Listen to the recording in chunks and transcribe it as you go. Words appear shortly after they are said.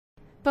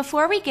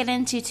Before we get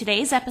into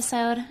today's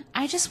episode,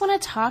 I just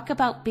want to talk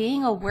about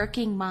being a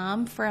working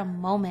mom for a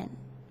moment.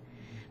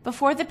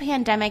 Before the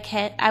pandemic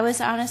hit, I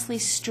was honestly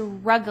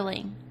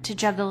struggling to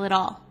juggle it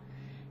all.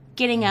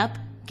 Getting up,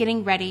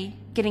 getting ready,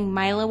 getting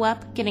Milo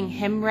up, getting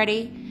him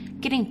ready,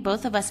 getting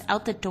both of us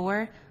out the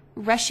door,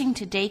 rushing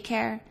to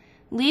daycare,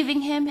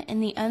 leaving him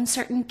in the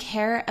uncertain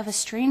care of a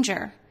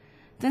stranger,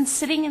 then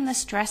sitting in the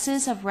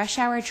stresses of rush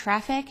hour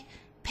traffic,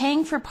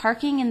 paying for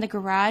parking in the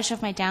garage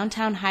of my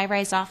downtown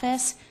high-rise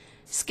office,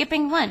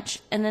 skipping lunch,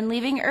 and then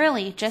leaving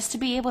early just to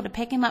be able to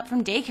pick him up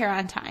from daycare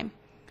on time.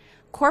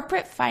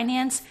 Corporate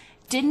finance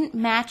didn't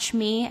match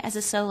me as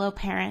a solo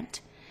parent,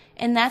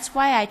 and that's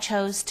why I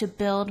chose to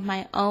build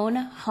my own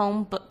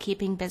home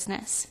bookkeeping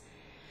business.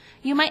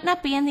 You might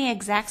not be in the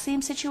exact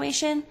same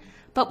situation,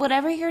 but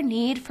whatever your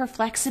need for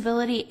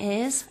flexibility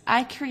is,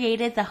 I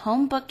created the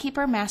Home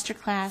Bookkeeper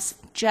Masterclass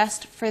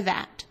just for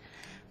that.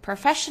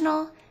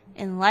 Professional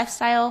and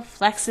lifestyle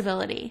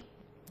flexibility.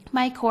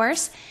 My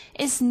course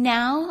is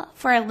now,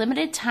 for a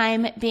limited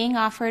time, being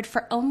offered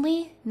for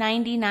only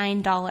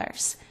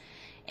 $99.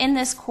 In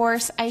this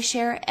course, I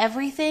share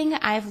everything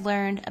I've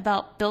learned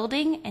about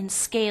building and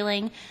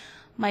scaling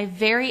my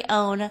very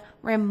own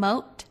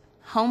remote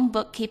home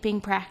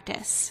bookkeeping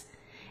practice.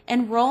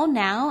 Enroll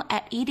now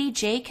at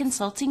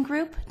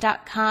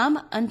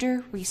edjconsultinggroup.com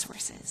under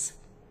resources.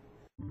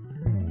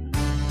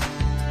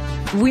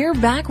 We're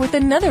back with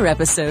another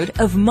episode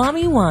of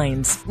Mommy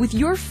Wines with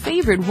your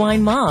favorite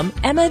wine mom,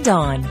 Emma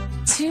Dawn.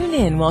 Tune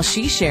in while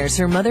she shares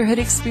her motherhood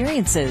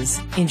experiences,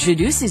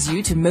 introduces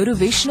you to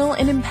motivational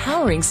and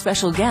empowering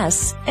special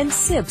guests, and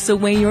sips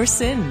away your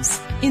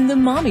sins in the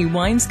Mommy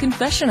Wines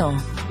Confessional.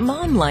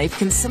 Mom life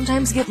can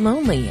sometimes get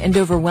lonely and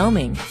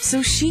overwhelming,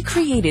 so she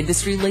created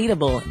this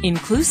relatable,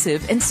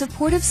 inclusive, and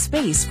supportive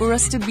space for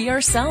us to be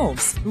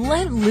ourselves.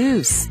 Let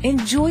loose,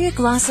 enjoy a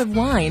glass of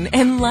wine,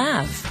 and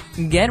laugh.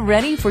 Get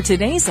ready for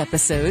today's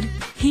episode.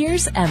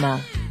 Here's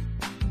Emma.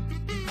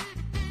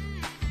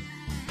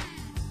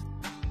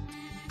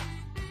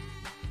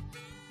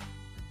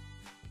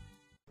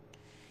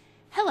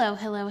 Hello,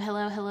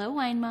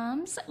 wine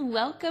moms.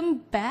 Welcome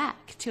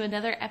back to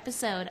another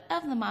episode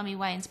of the Mommy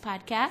Wines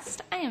podcast.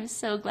 I am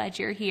so glad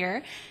you're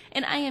here,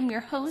 and I am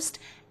your host,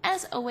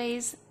 as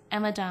always,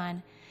 Emma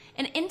Dawn.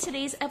 And in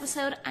today's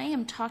episode, I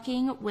am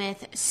talking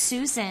with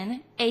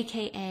Susan,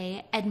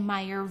 aka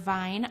Admire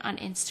Vine on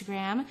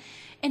Instagram.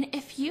 And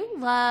if you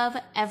love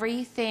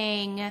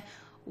everything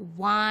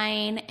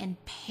wine and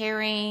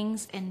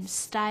pairings and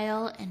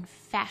style and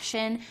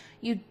fashion,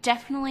 you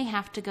definitely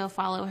have to go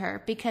follow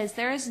her, because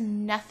there is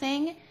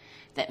nothing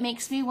that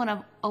makes me want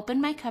to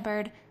open my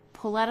cupboard,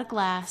 pull out a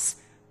glass,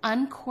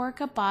 uncork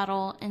a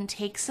bottle, and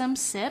take some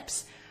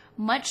sips,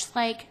 much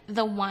like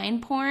the wine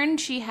porn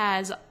she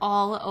has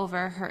all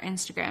over her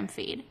Instagram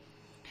feed.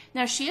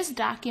 Now, she is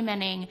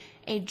documenting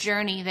a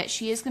journey that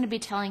she is going to be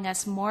telling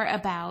us more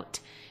about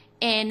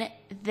in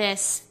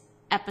this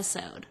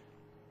episode.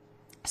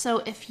 So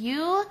if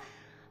you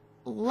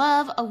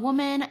love a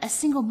woman, a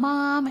single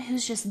mom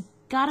who's just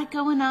got it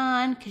going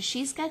on, because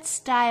she's got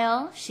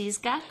style, she's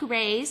got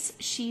grace,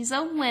 she's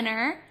a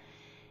winner,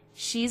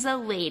 she's a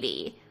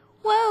lady.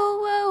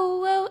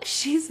 Whoa,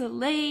 she's a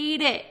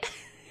lady.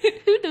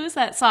 Who knows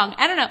that song?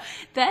 I don't know.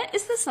 That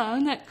is the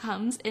song that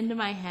comes into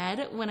my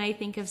head when I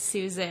think of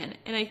Susan.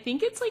 And I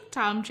think it's like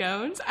Tom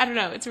Jones. I don't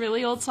know. It's a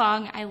really old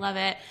song. I love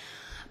it.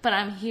 But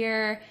I'm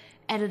here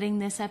editing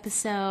this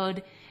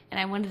episode, and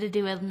I wanted to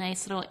do a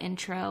nice little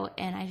intro,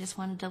 and I just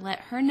wanted to let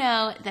her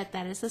know that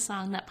that is the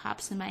song that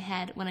pops in my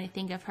head when I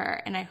think of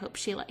her, and I hope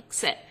she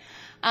likes it.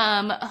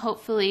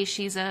 Hopefully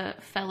she's a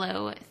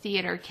fellow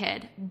theater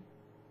kid,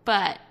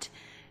 but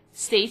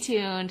stay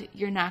tuned.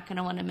 You're not going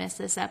to want to miss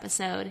this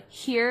episode.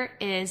 Here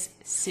is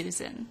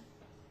Susan.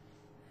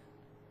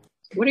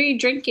 What are you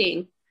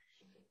drinking?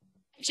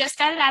 Just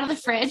got it out of the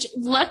fridge.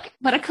 Look,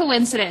 what a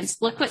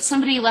coincidence. Look what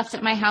somebody left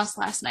at my house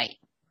last night.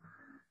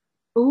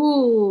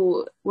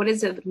 Ooh, what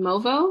is it?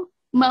 Movo?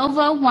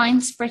 Movo wine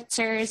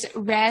spritzers,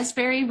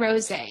 raspberry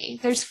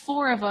rosé. There's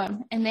 4 of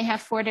them, and they have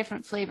 4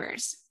 different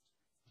flavors.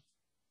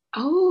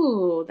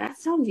 Oh, that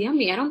sounds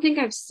yummy. I don't think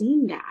I've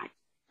seen that.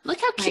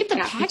 Look how cute the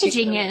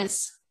packaging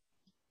is.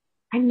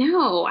 I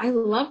know. I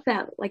love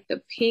that, like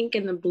the pink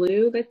and the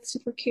blue. That's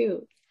super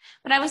cute.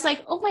 But I was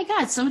like, oh my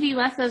God, somebody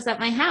left those at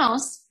my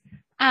house.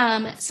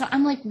 So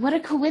I'm like, what a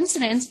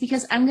coincidence,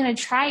 because I'm going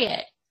to try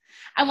it.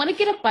 I want to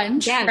get a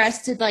bunch for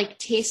us to like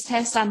taste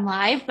test on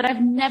live, but I've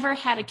never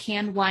had a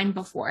canned wine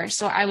before.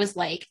 So I was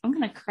like, I'm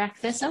going to crack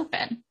this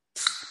open.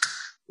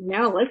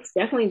 No, let's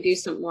definitely do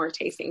some more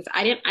tastings.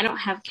 I don't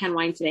have canned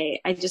wine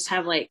today. I just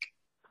have like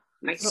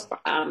my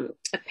a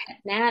pet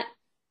nat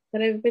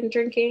that I've been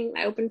drinking.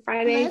 I opened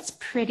Friday. Oh, that's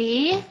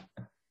pretty.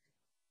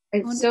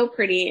 It's so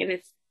pretty, and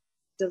it's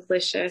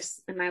delicious,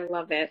 and I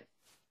love it.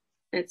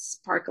 It's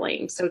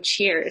sparkling. So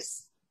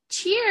cheers.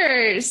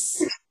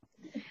 Cheers.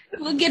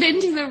 We'll get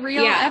into the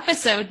real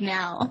episode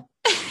now.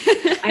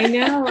 I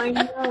know. I'm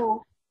going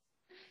to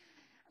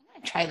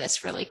try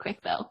this really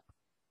quick though.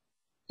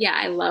 Yeah,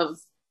 I love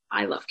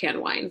canned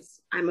wines.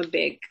 I'm a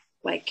big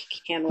like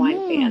canned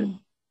wine fan.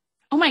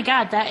 Oh my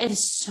God, that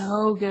is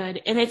so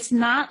good. And it's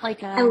not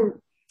like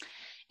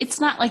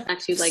Not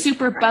too like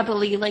super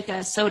bubbly like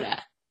a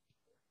soda.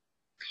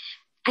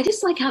 I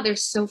just like how they're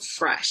so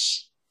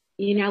fresh.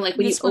 You know, like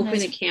when you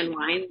open a canned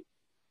wine,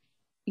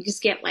 you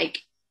just get like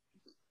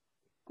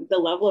the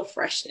level of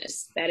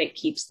freshness that it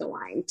keeps the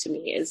wine to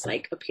me is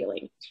like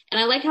appealing. And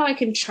I like how I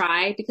can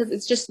try because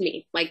it's just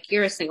me. Like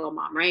you're a single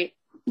mom, right?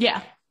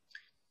 Yeah.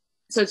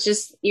 So it's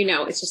just, you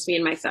know, it's just me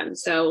and my son.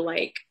 So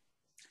like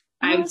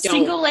I don't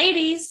single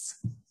ladies.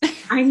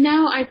 I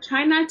know. I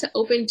try not to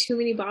open too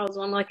many bottles.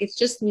 I'm like, it's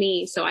just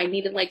me. So I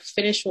need to like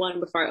finish one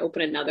before I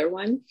open another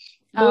one.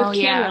 But with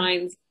canned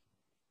wines,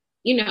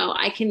 you know,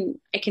 I can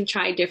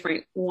try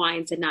different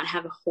wines and not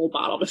have a whole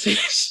bottle to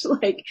finish.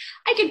 Like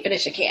I can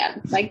finish a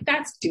can. Like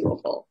that's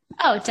doable.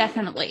 Oh,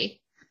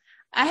 definitely.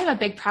 I have a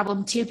big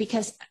problem too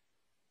because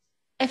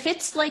if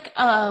it's like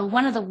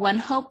one of the One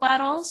Hope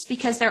bottles,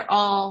 because they're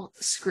all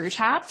screw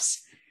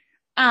tops,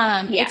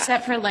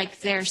 except for like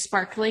their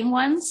sparkling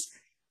ones.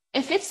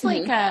 If it's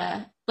like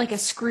a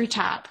screw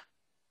top,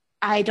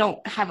 I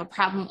don't have a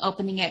problem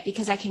opening it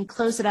because I can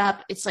close it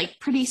up. It's like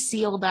pretty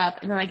sealed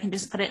up, and then I can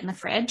just put it in the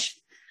fridge.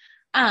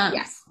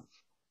 Yes.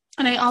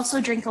 And I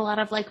also drink a lot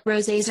of like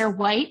rosés or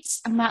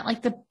whites. I'm not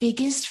like the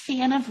biggest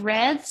fan of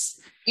reds.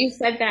 You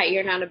said that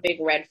you're not a big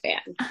red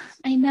fan.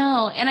 I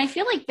know. And I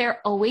feel like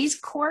they're always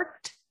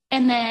corked.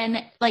 And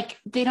then like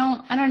I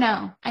don't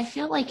know. I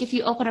feel like if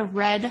you open a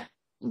red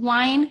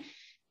wine,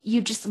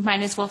 you just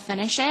might as well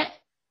finish it.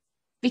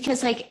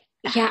 Because like,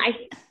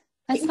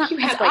 that's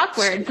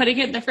awkward putting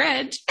it in the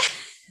fridge.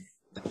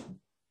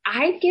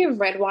 I give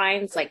red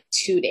wines like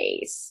 2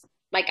 days.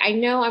 Like I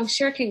know I'm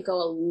sure it can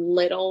go a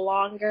little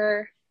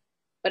longer,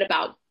 but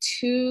about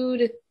 2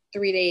 to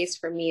 3 days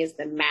for me is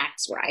the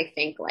max where I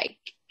think like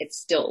it's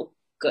still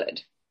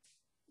good.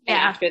 Yeah.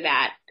 And after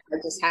that, I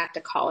just have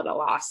to call it a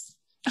loss.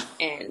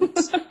 And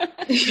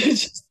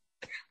just,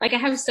 like I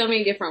have so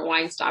many different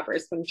wine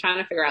stoppers, but I'm trying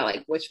to figure out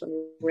like which one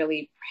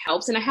really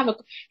helps. And have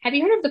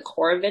you heard of the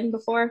Coravin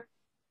before?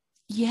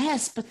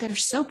 Yes, but they're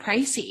so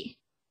pricey.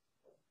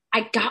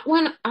 I got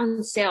one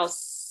on sale.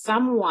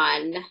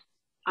 Someone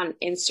on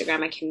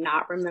Instagram, I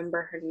cannot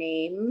remember her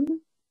name.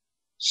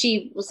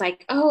 She was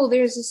like, oh,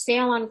 there's a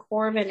sale on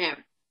Coravin at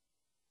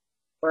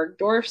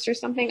Bergdorf's or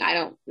something. I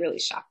don't really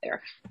shop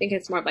there. I think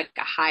it's more of like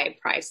a high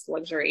price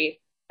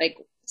luxury like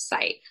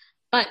site.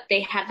 But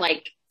they had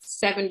like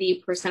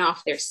 70%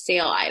 off their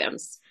sale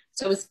items.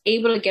 So I was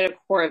able to get a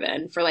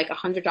Coravin for like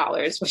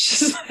 $100,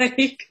 which is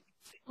like,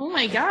 oh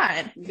my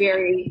God,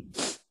 very,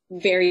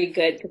 very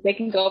good because they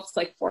can go up to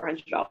like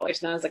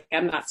 $400. And I was like,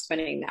 I'm not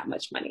spending that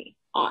much money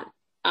on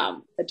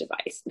a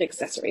device, an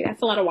accessory.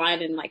 That's a lot of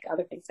wine and like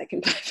other things I can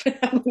buy for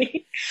that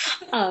money.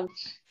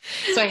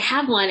 So I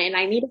have one and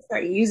I need to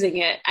start using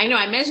it. I know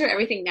I measure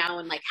everything now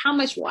and like how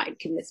much wine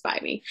can this buy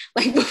me?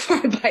 Like before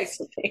I buy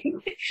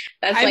something.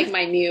 That's like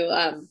my new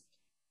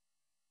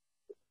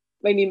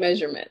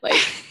measurement. Like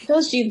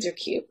those jeans are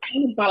cute. How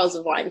many bottles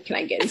of wine can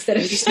I get instead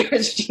of these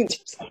pairs of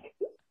jeans?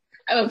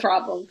 I have a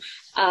problem.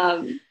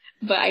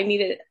 But I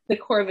needed the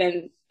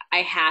Coravin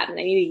I had and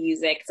I need to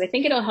use it because I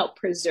think it'll help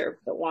preserve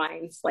the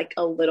wines like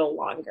a little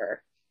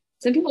longer.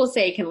 Some people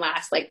say it can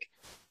last like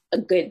a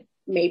good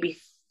maybe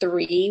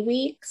 3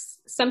 weeks.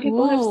 Some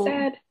people have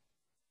said.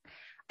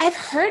 I've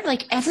heard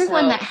like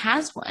everyone that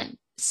has one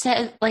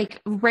says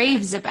like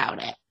raves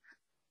about it.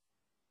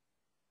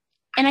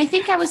 And I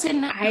think I was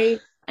in I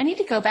need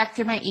to go back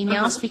through my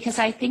emails because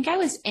I think I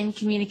was in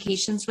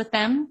communications with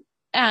them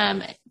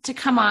to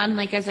come on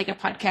like as like a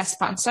podcast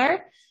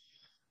sponsor.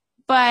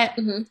 But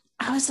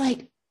I was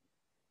like,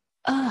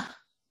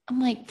 I'm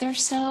like, they're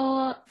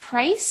so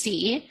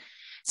pricey.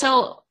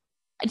 So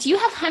do you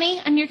have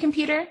honey on your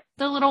computer?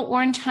 The little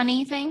orange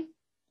honey thing?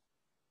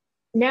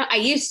 No, I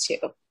used to.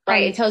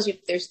 Right. It tells you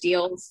if there's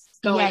deals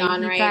going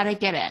on, right? You gotta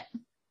get it.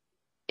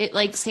 It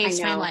like saves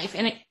my life.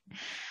 And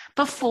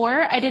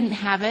before I didn't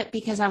have it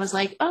because I was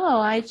like, oh,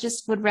 I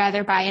just would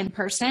rather buy in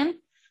person.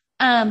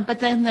 But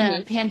then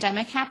the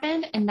pandemic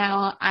happened and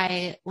now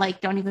I like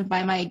don't even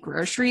buy my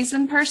groceries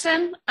in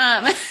person.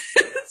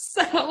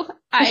 So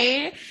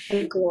I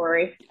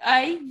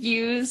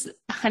use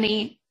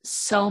honey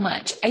so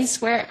much. I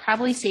swear it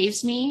probably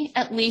saves me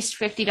at least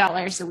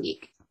 $50 a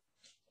week.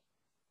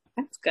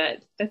 That's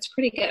good. That's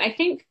pretty good. I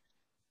think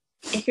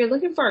if you're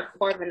looking for a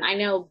Coravin, I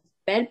know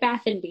Bed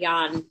Bath &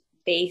 Beyond,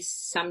 they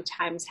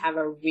sometimes have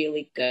a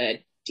really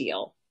good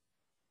deal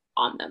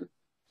on them.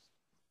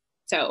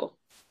 So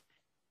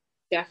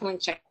definitely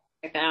check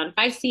that out. If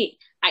I see,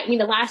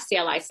 the last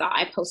sale I saw,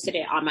 I posted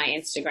it on my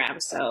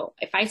Instagram. So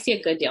if I see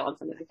a good deal on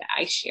something like that,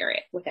 I share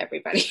it with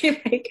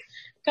everybody. Like,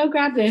 go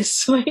grab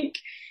this. Like,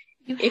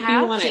 if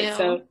you want it.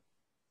 So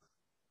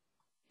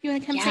you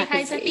want to come say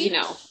hi, Zippy? You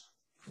know,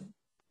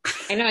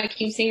 I know I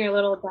keep seeing your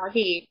little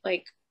doggy.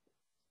 Like,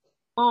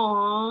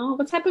 aw,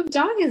 what type of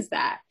dog is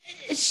that?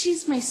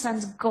 She's my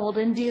son's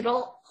golden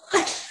doodle.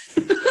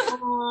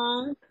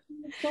 Aw,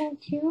 so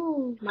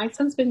cute. My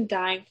son's been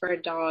dying for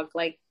a dog.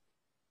 Like,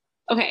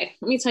 okay,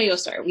 let me tell you a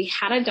story. We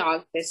had a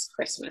dog this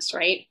Christmas,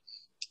 right?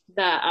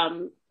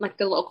 like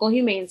the local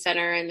humane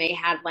center, and they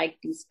had like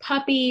these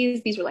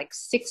puppies. These were like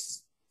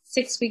 6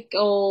 week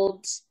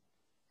old.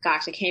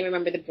 Gosh, I can't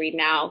remember the breed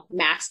now.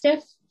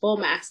 Mastiff, bull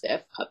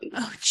mastiff puppies.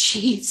 Oh,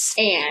 jeez.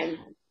 And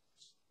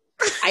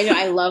I know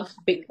I love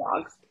big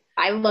dogs.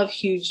 I love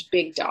huge,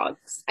 big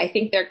dogs. I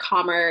think they're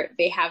calmer.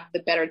 They have the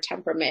better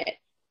temperament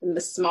than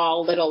the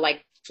small little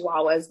like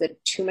chihuahuas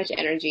that too much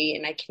energy,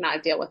 and I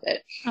cannot deal with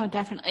it. Oh,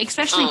 definitely.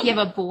 Especially if you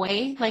have a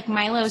boy. Like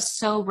Milo's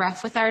so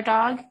rough with our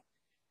dog.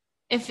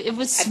 If it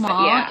was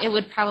small, it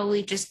would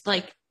probably just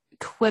like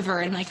quiver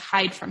and like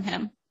hide from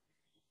him.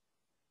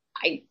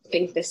 I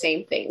think the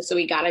same thing. So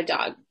we got a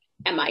dog.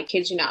 And I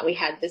kid you not, we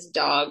had this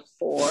dog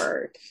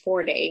for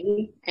 4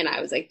 days, and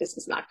I was like, this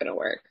is not going to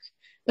work.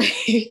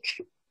 Like,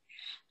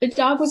 the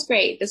dog was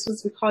great.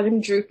 We called him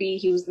Droopy.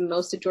 He was the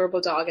most adorable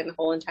dog in the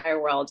whole entire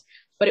world.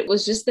 But it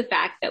was just the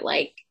fact that,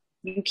 like,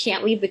 you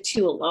can't leave the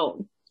two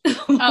alone.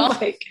 Oh.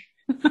 Like,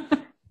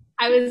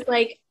 I was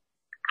like,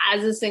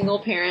 as a single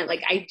parent,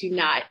 like, I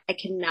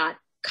cannot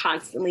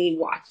constantly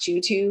watch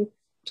you two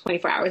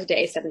 24 hours a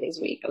day, 7 days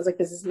a week. I was like,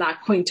 this is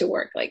not going to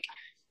work. Like,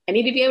 I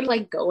need to be able to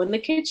like go in the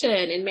kitchen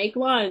and make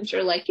lunch,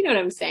 or like, you know what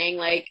I'm saying?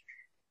 Like,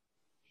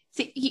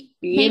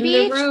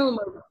 maybe in the room.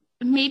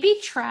 Maybe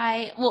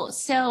try. Well,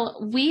 so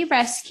we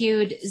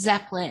rescued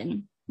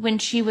Zeppelin when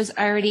she was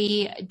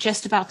already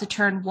just about to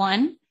turn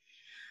 1.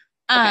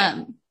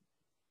 And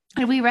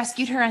we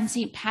rescued her on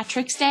St.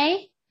 Patrick's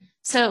Day.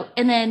 So,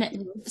 and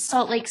then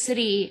Salt Lake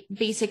City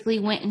basically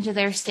went into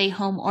their stay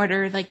home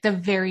order like the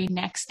very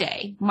next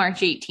day, March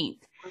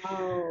 18th.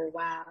 Oh,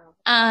 wow.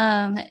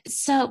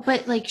 So,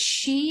 but like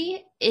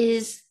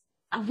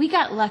we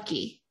got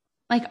lucky.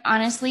 Like,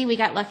 honestly, we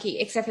got lucky,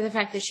 except for the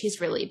fact that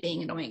she's really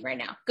being annoying right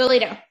now. Go lay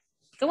down.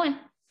 Go on.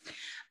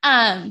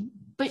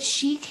 But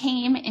she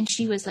came and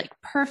she was like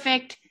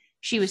perfect.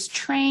 She was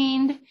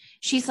trained.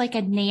 She's like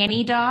a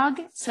nanny dog.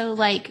 So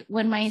like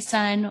when my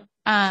son,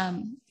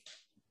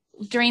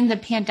 during the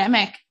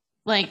pandemic,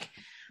 like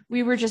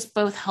we were just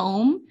both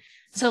home.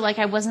 So like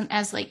I wasn't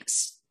as like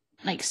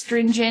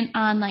stringent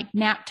on like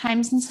nap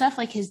times and stuff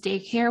like his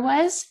daycare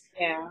was.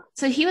 Yeah.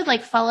 So he would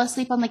like fall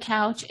asleep on the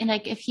couch, and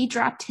like if he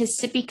dropped his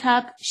sippy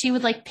cup, she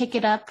would like pick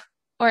it up.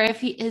 Or if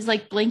his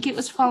like blanket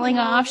was falling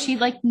off, she'd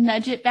like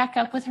nudge it back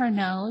up with her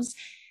nose.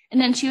 And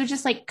then she would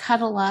just like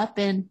cuddle up.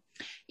 And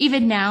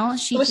even now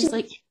was she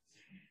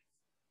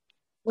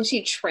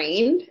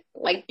trained?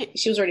 Like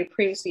she was already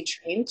previously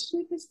trained to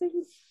do these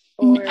things?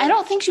 Or? I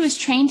don't think she was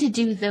trained to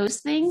do those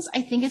things.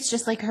 I think it's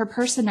just like her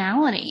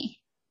personality.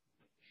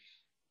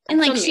 And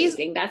like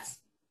amazing.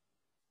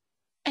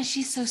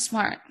 she's so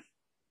smart,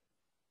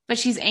 but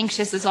she's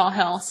anxious as all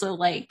hell. So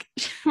like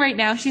right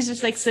now she's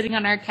just like sitting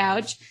on our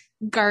couch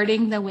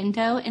guarding the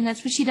window, and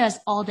that's what she does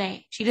all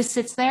day. She just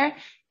sits there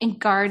and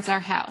guards our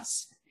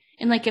house.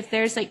 And like if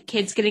there's like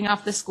kids getting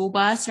off the school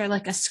bus or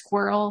like a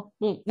squirrel,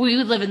 well, we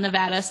live in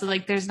Nevada, so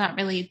like there's not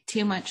really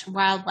too much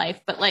wildlife,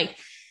 but like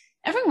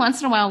every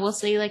once in a while we'll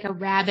see like a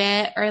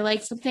rabbit or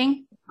like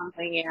something.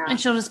 Yeah. And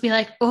she'll just be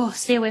like, oh,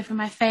 stay away from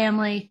my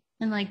family,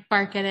 and like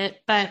bark at it.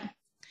 But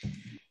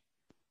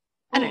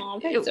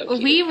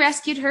we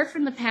rescued her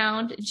from the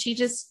pound, and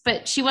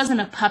but she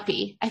wasn't a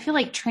puppy. I feel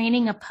like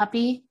training a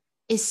puppy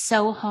is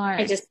so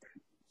hard.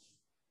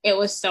 It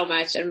was so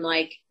much. I'm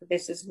like,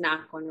 this is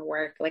not going to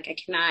work. Like I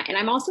cannot. And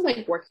I'm also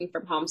like working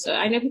from home. So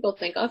I know people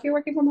think, oh, if you're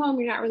working from home,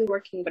 you're not really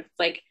working, but it's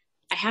like,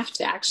 I have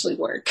to actually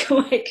work.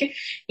 Like,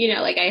 you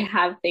know, like I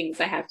have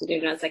things I have to do.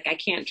 And I was like, I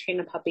can't train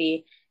a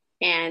puppy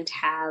and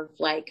have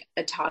like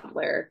a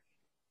toddler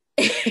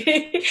at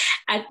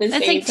the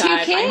That's same like time.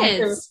 2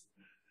 kids.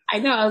 I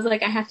know. I was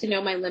like, I have to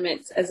know my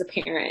limits as a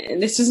parent,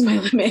 and this is my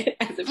limit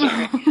as a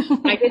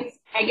parent.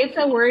 I get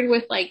so worried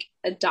with like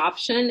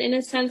adoption in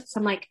a sense.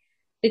 I'm like,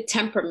 the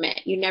temperament.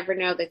 You never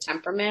know the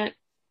temperament,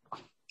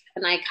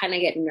 and I kind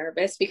of get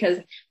nervous because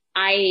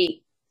I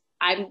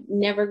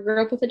never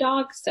grew up with a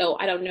dog, so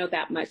I don't know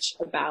that much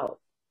about,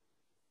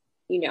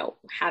 you know,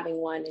 having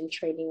one and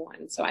training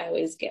one. So I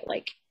always get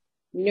like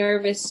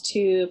nervous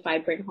too if I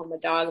bring home a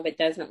dog that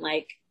doesn't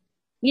like,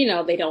 you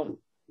know, they don't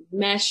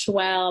mesh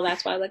well.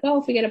 That's why I was like,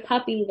 oh, if we get a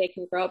puppy, they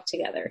can grow up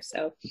together.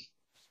 So,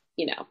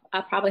 you know,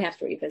 I'll probably have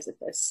to revisit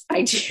this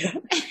idea.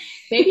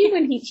 Maybe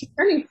when he's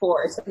turning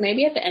 4, so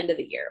maybe at the end of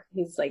the year,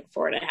 he's like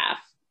 4.5,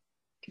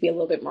 could be a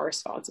little bit more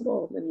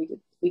responsible, and then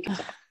we could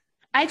talk.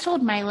 I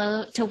told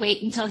Milo to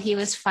wait until he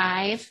was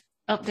 5.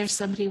 Oh, there's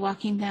somebody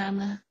walking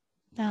down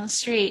the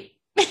street.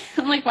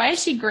 I'm like, why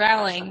is she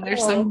growling?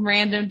 There's some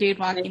random dude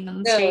walking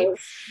down the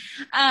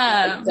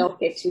street. Don't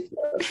get too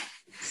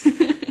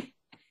close.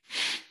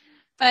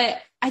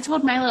 But I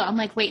told Milo, I'm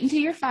like, wait until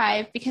you're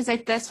 5, because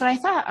that's what I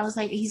thought. I was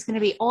like, he's going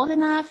to be old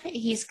enough.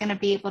 He's going to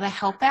be able to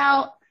help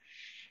out.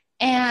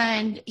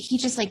 And he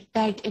just like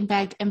begged and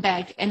begged and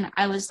begged. And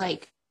I was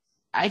like,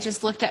 I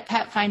just looked at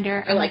Pet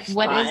Finder. I'm like,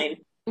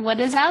 what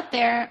is out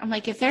there? I'm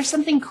like, if there's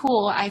something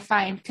cool, I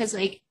find, because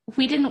like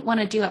we didn't want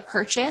to do a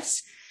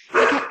purchase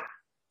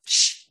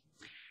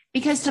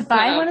because to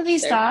buy one of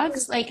these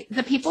dogs, like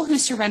the people who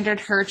surrendered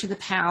her to the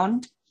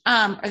pound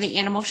or the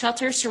animal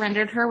shelter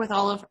surrendered her with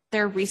all of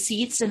their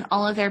receipts and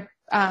all of their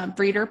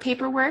breeder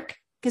paperwork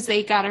because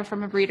they got her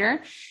from a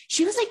breeder.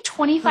 She was like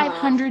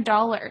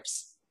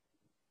 $2,500.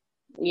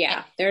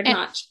 Yeah, they're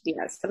not.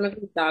 Yeah, some of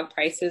these dog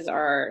prices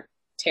are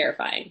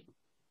terrifying.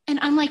 And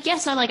I'm like, yeah,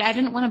 so like I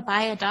didn't want to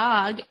buy a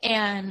dog.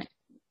 And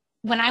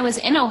when I was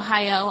in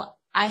Ohio,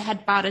 I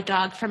had bought a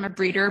dog from a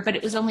breeder, but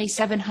it was only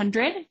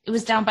 $700. It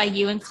was down by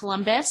you in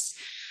Columbus.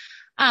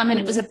 And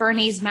it was a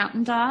Bernese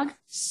Mountain Dog.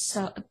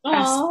 So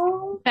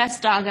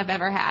best dog I've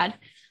ever had.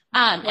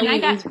 And I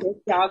got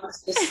big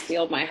dogs just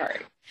steal my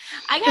heart.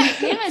 I got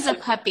him as a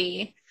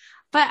puppy,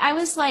 but I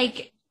was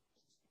like,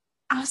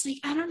 I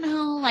don't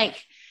know,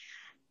 like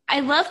I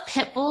love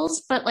pit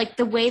bulls, but like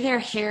the way their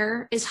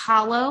hair is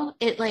hollow,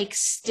 it like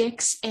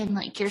sticks in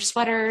like your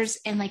sweaters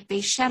and like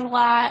they shed a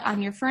lot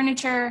on your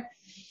furniture.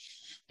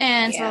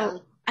 And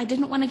so I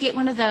didn't want to get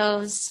one of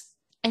those.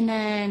 And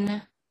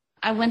then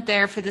I went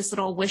there for this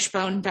little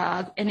wishbone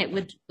dog and it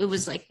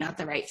was like not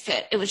the right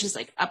fit. It was just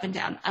like up and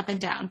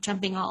down,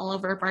 jumping all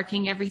over,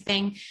 barking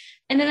everything.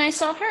 And then I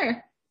saw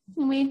her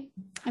and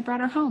I brought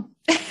her home.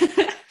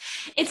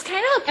 It's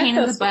kind of a pain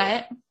in the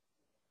butt.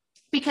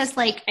 Because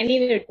like I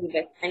need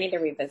to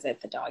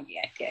revisit the doggy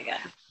idea again.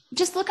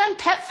 Just look on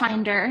Pet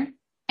Finder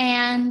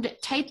and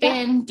type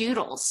in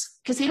doodles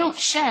because they don't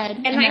shed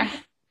and they're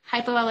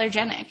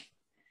hypoallergenic.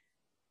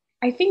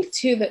 I think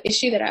too the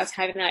issue that I was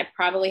having that I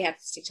probably have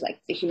to stick to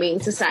like the Humane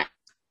Society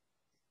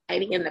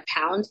and the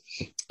Pound.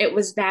 It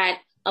was that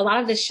a lot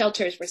of the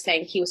shelters were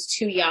saying he was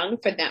too young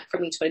for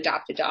me to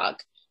adopt a dog.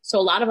 So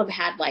a lot of them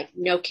had like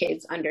no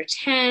kids under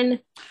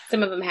 10.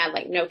 Some of them had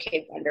like no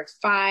kids under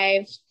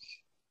 5.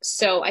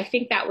 So I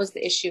think that was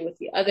the issue with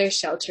the other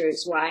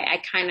shelters, why I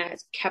kind of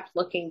kept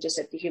looking just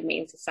at the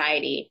Humane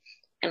Society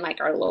and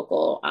like our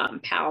local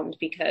Pound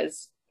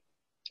because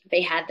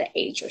they had the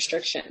age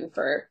restriction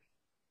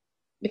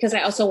because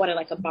I also wanted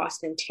like a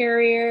Boston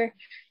Terrier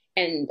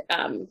and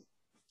oh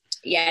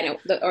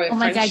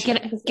my God,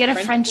 get a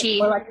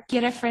Frenchie,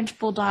 get a French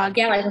Bulldog.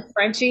 Yeah, like a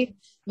Frenchie.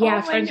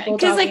 Yeah, French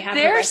Bulldog. Because like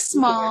they're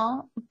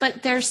small,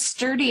 but they're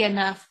sturdy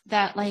enough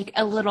that like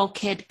a little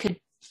kid could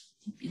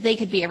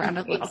be around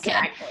a little kid.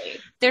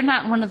 They're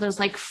not one of those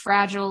like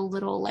fragile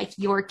little like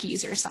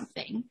Yorkies or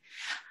something.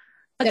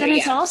 But then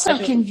it's also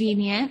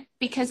convenient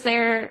because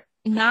they're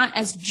not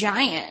as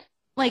giant.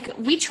 Like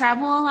we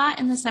travel a lot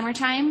in the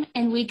summertime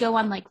and we go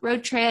on like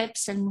road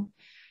trips and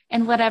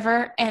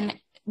whatever. And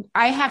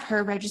I have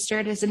her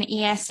registered as an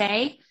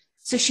ESA,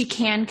 so she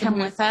can come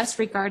with us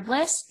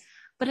regardless.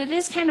 But it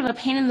is kind of a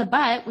pain in the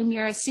butt when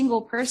you're a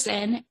single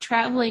person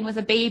traveling with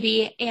a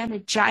baby and a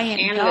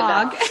giant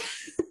dog.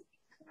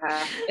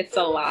 It's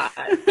a lot.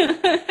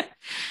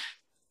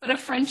 But a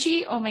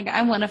Frenchie, oh my God,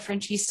 I want a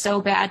Frenchie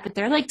so bad, but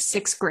they're like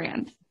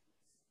 $6,000.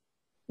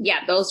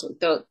 Yeah,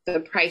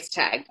 the price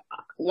tag.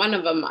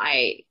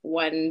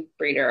 One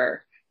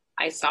breeder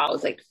I saw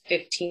was like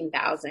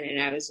 15,000,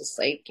 and I was just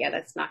like, yeah,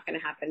 that's not going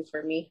to happen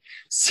for me.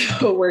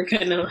 So we're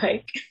gonna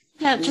like,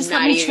 just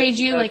let me trade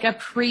you like a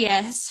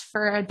Prius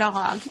for a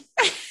dog.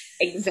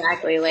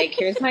 Exactly. Like,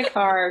 here's my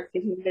car,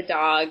 give me the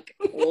dog.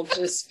 We'll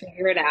just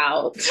figure it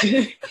out.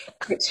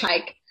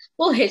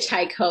 We'll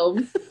hitchhike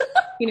home.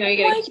 You know, you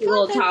get a cute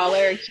little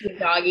toddler, a cute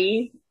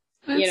doggy.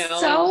 That's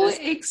so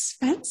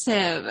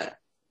expensive.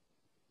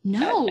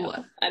 No.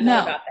 I'm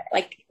not about that.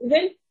 Like,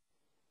 even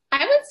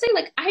I would say,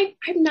 like,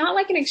 I'm not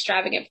like an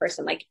extravagant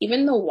person. Like,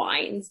 even the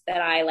wines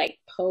that I like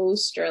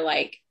post or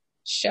like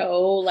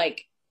show,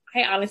 like,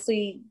 I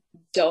honestly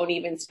don't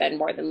even spend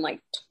more than like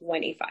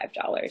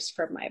 $25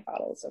 for my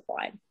bottles of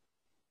wine.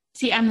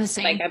 See, I'm the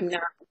same.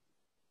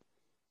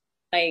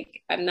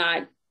 Like, I'm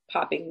not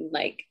popping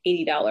like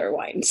 $80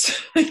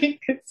 wines.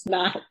 It's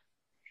not.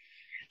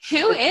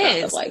 Who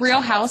is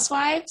Real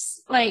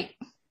Housewives? Like,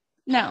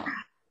 no.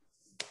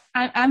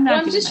 I'm not.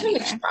 Well, I'm just trying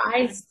to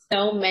try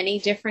so many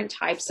different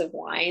types of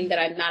wine that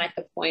I'm not at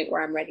the point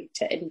where I'm ready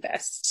to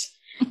invest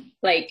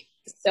like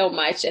so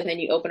much. And then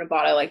you open a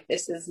bottle like,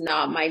 this is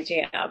not my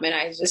jam. And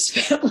I just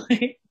feel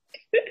like,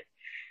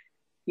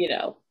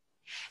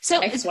 so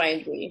X, Y,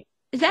 and Z.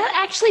 That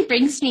actually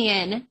brings me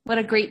in. What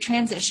a great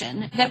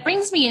transition. That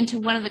brings me into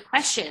one of the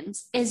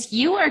questions is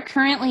you are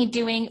currently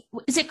doing,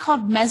 is it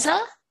called Mezza?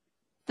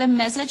 The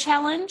Mezza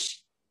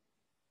Challenge?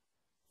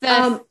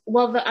 The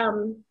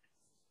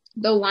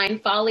Wine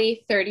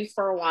Folly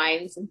 34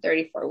 Wines in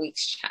 34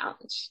 Weeks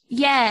Challenge.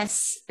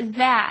 Yes,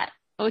 that.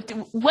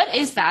 What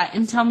is that?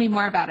 And tell me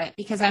more about it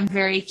because I'm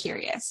very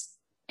curious.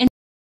 And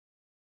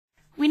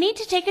we need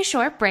to take a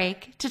short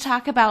break to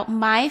talk about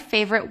my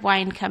favorite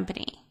wine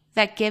company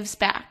that gives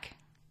back,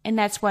 and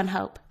that's One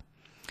Hope.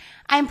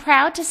 I'm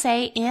proud to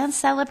say and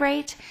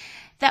celebrate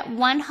that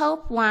One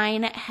Hope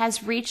Wine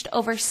has reached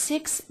over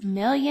 $6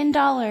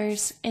 million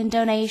in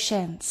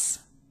donations.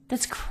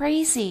 That's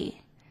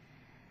crazy.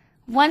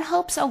 One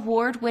Hope's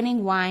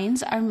award-winning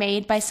wines are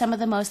made by some of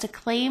the most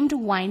acclaimed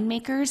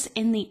winemakers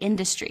in the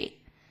industry,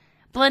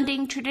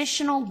 blending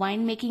traditional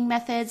winemaking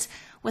methods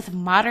with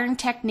modern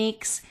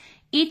techniques.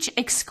 Each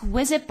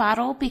exquisite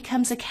bottle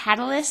becomes a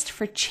catalyst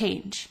for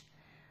change.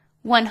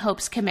 One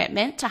Hope's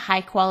commitment to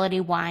high quality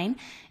wine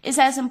is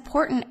as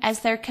important as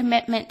their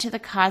commitment to the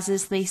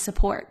causes they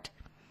support.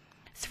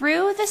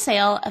 Through the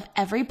sale of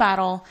every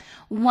bottle,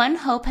 One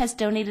Hope has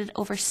donated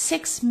over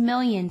 $6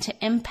 million to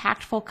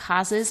impactful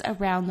causes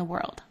around the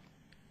world.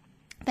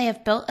 They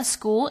have built a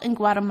school in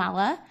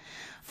Guatemala,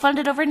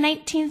 funded over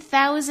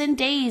 19,000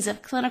 days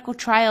of clinical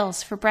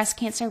trials for breast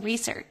cancer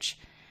research,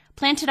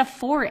 planted a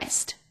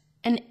forest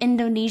in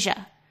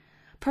Indonesia,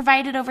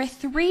 provided over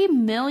 3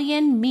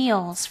 million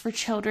meals for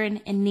children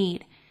in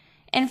need,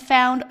 and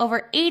found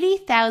over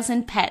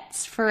 80,000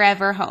 pets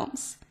forever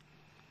homes.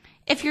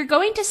 If you're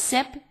going to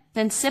sip,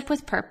 then sip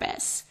with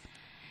purpose.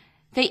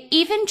 They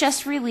even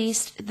just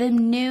released the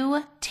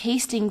new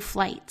tasting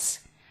flights,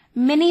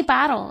 mini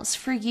bottles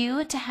for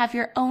you to have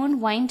your own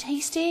wine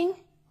tasting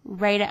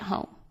right at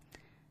home.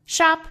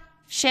 Shop,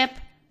 ship,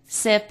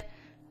 sip,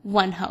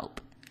 One Hope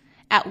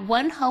at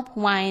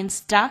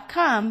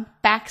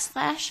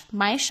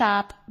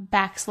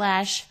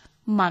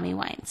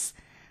onehopewines.com/myshop/mommywines.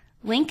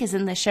 Link is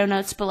in the show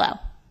notes below.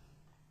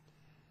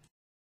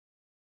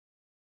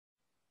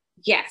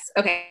 Yes.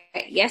 Okay.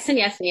 Yes and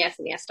yes and yes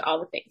and yes to all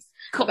the things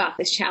about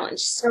this challenge.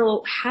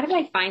 So how did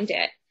I find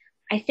it?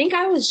 I think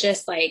I was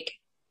just like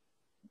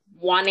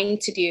wanting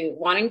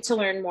to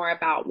learn more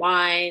about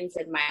wines.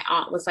 And my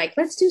aunt was like,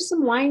 let's do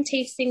some wine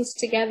tastings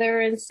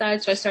together and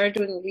such. So I started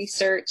doing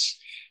research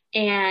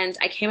and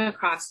I came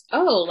across,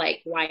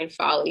 like Wine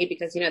Folly,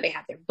 because, they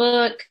have their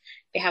book.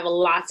 They have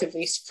lots of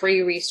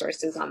free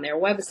resources on their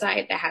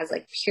website that has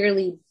like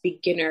purely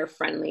beginner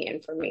friendly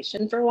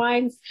information for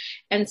wines.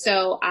 And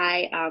so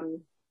I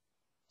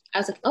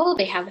was like,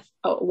 they have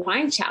a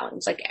wine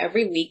challenge. Like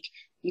every week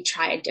you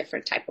try a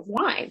different type of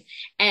wine.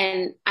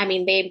 And I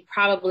mean, they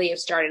probably have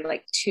started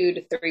like 2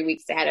 to 3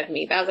 weeks ahead of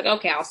me, but I was like,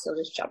 okay, I'll still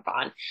just jump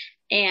on.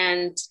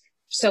 And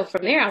so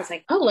from there I was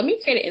like, let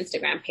me create an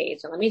Instagram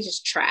page and let me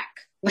just track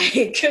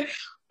like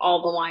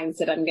all the wines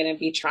that I'm going to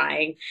be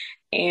trying.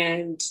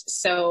 And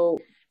so.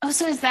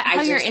 So is that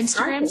how your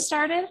Instagram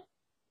started?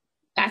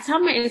 That's how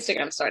my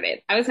Instagram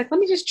started. I was like, let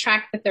me just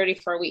track the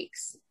 34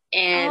 weeks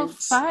and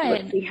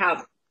fun. See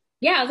how,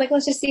 I was like,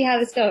 let's just see how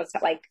this goes.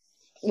 Like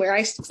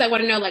because I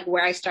want to know like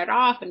where I start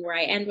off and where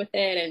I end with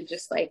it and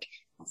just like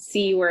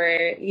see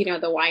where,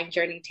 the wine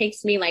journey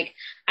takes me. Like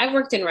I've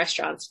worked in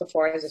restaurants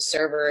before as a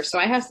server, so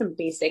I have some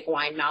basic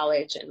wine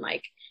knowledge and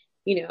like,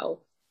 I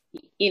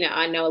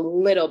know a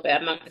little bit.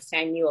 I'm not going to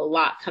say I knew a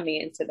lot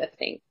coming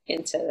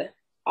into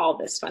all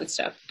this fun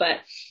stuff, but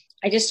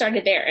I just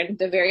started there. And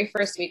the very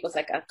first week was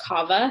like a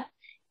cava.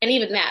 And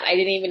even that, I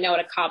didn't even know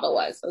what a cava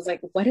was. I was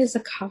like, what is a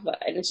cava?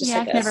 And it's just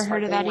I've never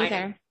heard of that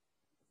either.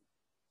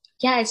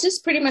 Yeah, it's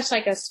just pretty much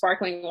like a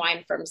sparkling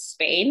wine from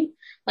Spain.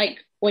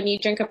 Like when you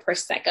drink a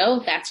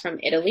Prosecco, that's from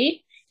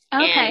Italy.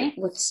 Okay. And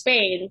with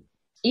Spain,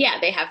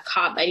 they have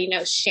cava.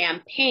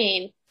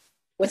 Champagne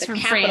with a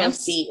capital France.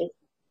 C.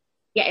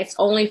 Yeah, it's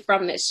only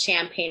from this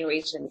Champagne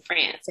region in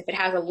France. If it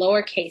has a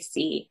lowercase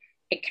c,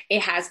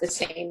 it has the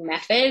same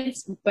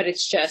methods, but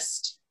it's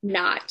just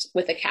not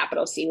with a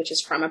capital C, which is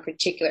from a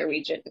particular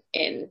region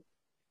in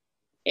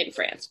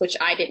France, which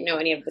I didn't know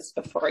any of this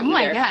before either. Oh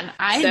my God,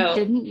 I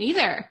didn't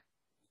either.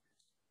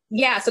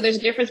 Yeah, so there's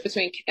a difference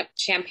between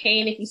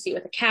champagne, if you see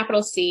with a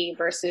capital C,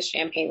 versus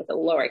champagne with a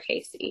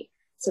lowercase c.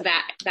 So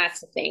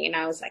that's the thing. And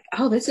I was like,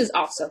 this is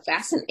also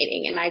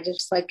fascinating. And I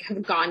just like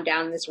have gone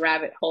down this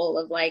rabbit hole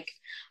of like,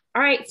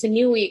 all right, it's a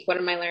new week. What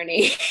am I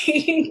learning?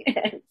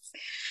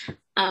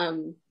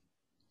 and,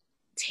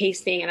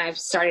 tasting, and I've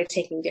started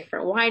taking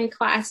different wine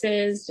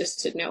classes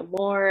just to know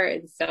more.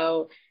 And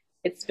so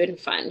it's been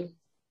fun.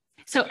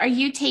 So are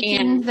you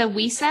taking the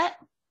WSET?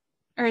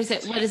 Or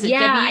what is it?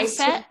 Yeah,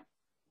 WSET?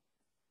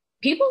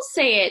 People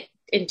say it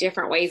in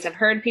different ways. I've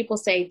heard people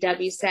say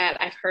WSET.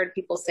 I've heard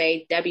people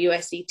say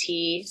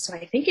WSET. So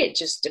I think it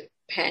just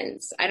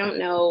depends. I don't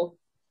know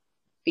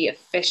the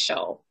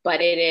official,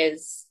 but it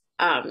is,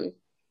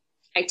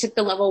 I took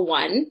the level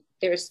 1.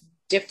 There's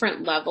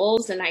different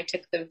levels, and I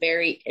took the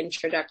very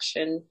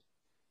introductory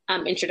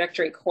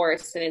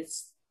course, and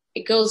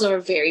it goes over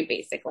very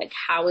basic, like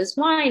how is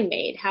wine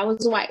made? How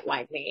is white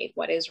wine made?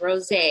 What is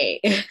rosé?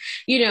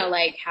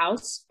 Like how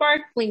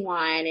sparkling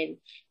wine, and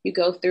you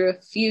go through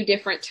a few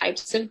different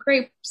types of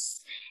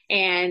grapes,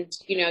 and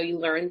you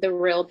learn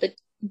the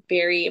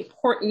very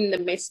important, the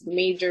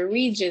major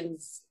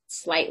regions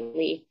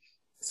slightly.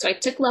 So I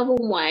took level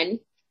 1.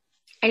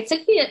 I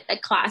took a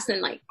class in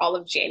like all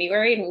of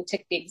January, and we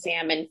took the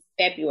exam in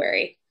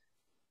February,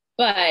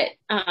 but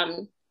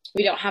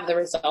we don't have the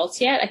results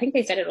yet. I think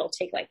they said it'll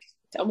take like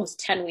almost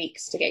 10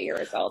 weeks to get your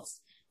results.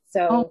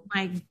 So, oh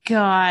my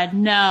God,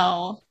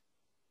 no,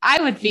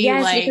 I would be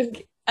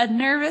like a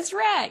nervous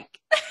wreck.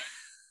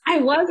 I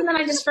was, and then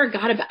I just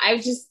forgot about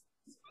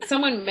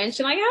someone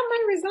mentioned like, I have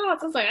my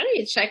results. I was like, I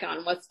need to check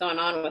on what's going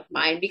on with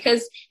mine,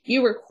 because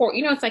you record,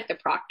 it's like the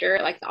proctor,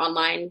 like the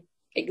online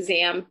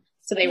exam.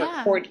 So they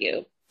record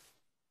you,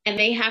 and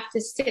they have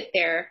to sit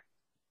there.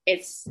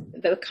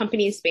 The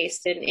company is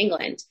based in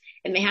England,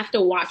 and they have to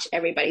watch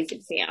everybody's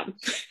exam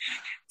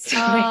So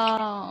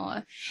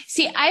Oh,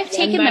 see, I've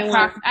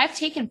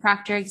taken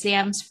proctor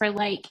exams for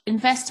like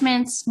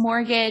investments,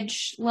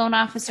 mortgage, loan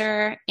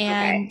officer, okay.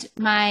 and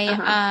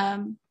my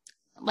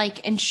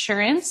like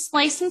insurance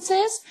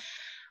licenses,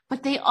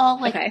 but they all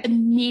like Okay.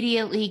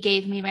 immediately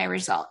gave me my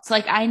results.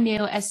 Like I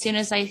knew as soon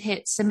as I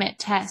hit submit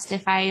test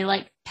if I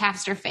like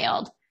passed or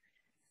failed.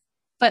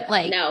 But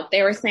like, No,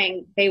 they were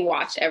saying they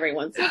watch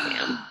everyone's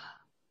exam.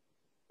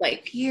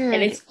 Like, and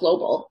weird. it's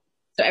global.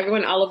 So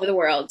everyone all over the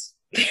world,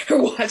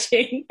 they're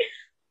watching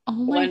Oh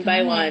my one by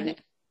God. one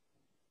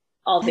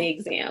all the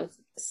exams.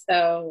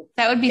 So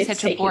That would be it's such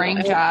a taking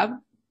boring job.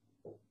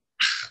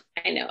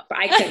 I know, but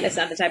I couldn't. That's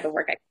not the type of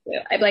work I could do.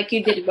 I'd be like,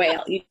 you did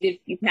well.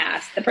 You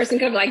passed. The person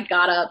could have like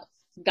got up,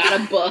 got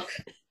a book,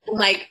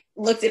 like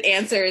looked at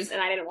answers,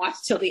 and I didn't watch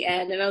till the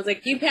end. And I was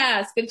like, you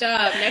passed. Good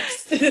job.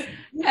 Next.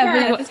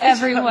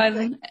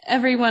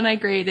 Everyone I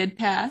graded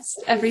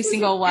passed. Every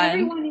single one.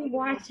 Everyone you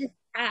watched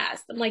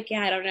passed. I'm like,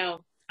 yeah, I don't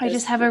know. I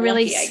just have a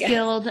really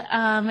skilled,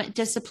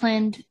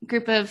 disciplined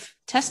group of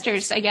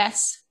testers, I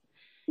guess.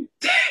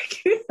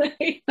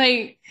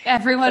 Like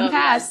everyone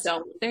passed.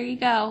 There you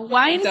go.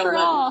 Wine for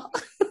all.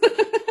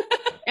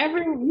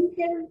 Everyone,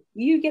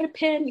 you get a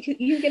pen.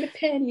 You get a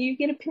pen. You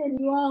get a pen.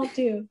 You all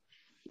do.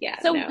 Yeah.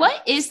 So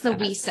what is the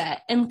WeSet,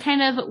 and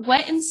kind of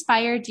what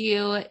inspired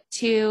you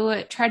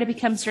to try to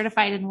become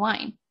certified in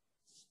wine?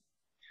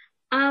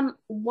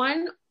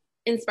 One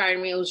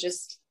inspired me was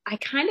just,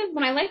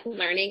 when I like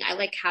learning, I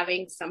like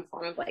having some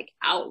form of like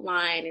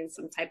outline and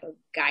some type of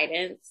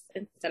guidance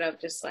instead of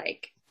just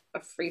like a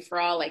free for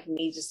all, like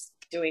me just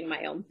doing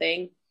my own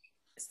thing.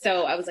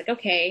 So I was like,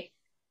 okay,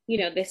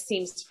 this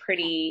seems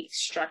pretty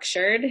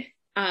structured.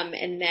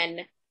 And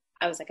then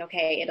I was like,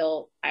 okay,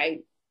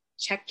 I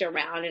checked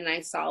around and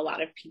I saw a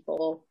lot of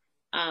people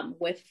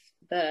with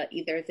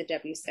either the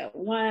WSET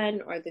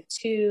 1 or the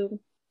 2.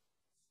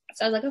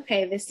 So I was like,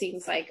 okay, this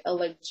seems like a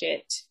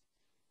legit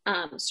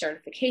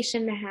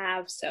certification to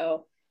have.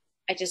 So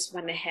I just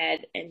went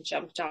ahead and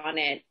jumped on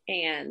it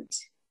and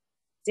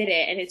did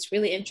it. And it's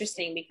really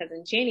interesting because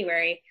in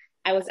January,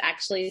 I was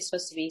actually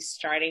supposed to be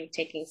starting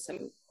taking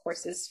some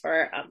courses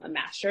for a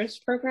master's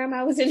program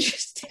I was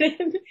interested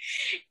in.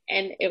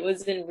 And it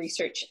was in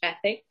research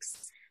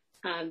ethics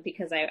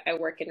because I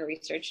work in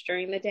research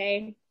during the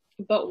day.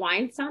 But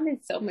wine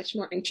sounded so much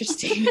more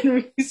interesting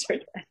than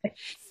research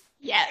ethics.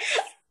 Yes.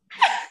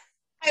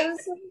 I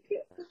was like,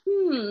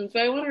 do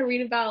I want to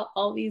read about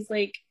all these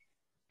like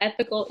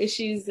ethical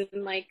issues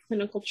in like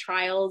clinical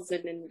trials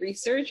and in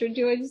research, or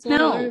do I just want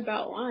to learn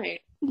about wine?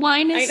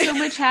 Wine is so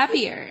much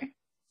happier.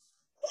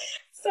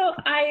 So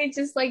I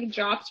just like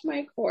dropped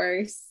my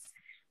course.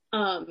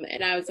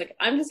 And I was like,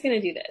 I'm just going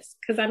to do this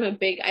because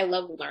I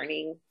love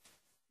learning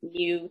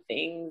new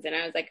things. And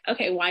I was like,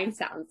 okay, wine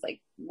sounds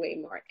like way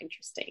more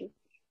interesting.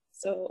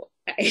 So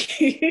I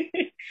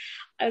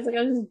was like,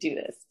 I'll just do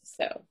this.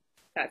 So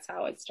that's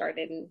how it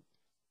started. And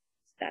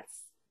that's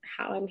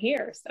how I'm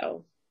here.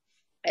 So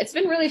it's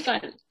been really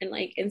fun. And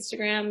like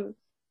Instagram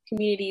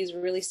community is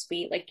really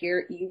sweet. Like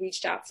you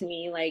reached out to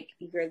me, like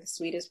you're the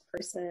sweetest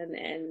person.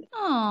 And,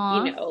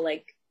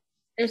 like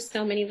there's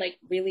so many like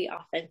really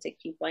authentic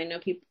people. I know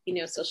people,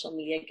 social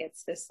media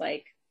gets this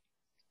like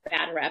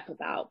bad rep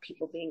about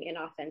people being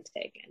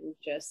inauthentic and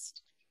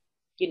just,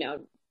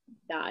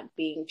 not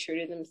being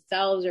true to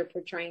themselves or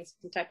portraying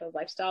some type of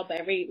lifestyle.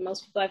 But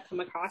most people I've come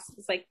across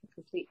is like the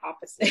complete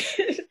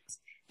opposite.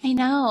 I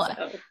know.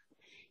 So.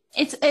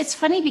 It's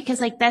funny because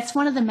like that's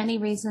one of the many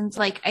reasons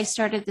like I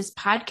started this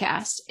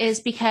podcast is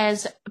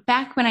because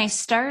back when I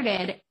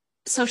started,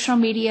 social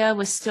media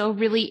was still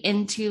really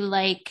into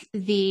like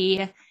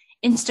the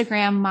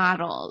Instagram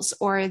models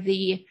or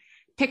the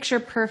picture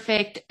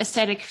perfect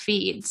aesthetic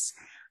feeds.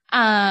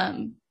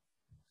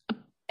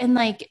 And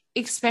like,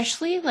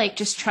 especially like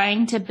just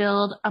trying to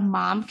build a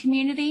mom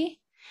community,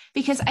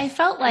 because I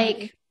felt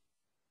like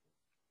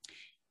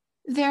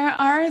there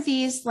are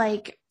these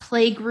like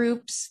play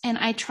groups, and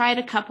I tried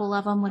a couple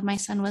of them when my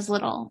son was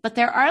little, but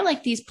there are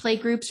like these play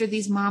groups or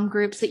these mom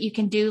groups that you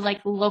can do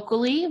like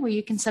locally where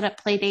you can set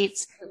up play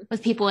dates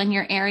with people in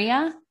your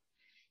area.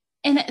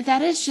 And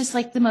that is just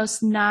like the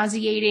most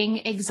nauseating,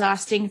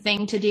 exhausting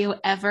thing to do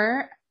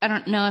ever. I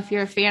don't know if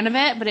you're a fan of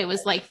it, but it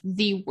was like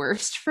the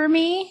worst for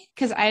me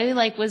because I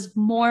like was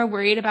more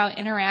worried about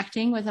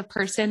interacting with a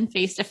person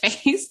face to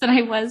face than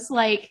I was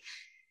like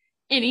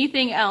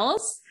anything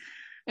else.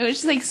 It was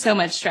just like so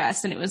much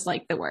stress and it was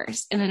like the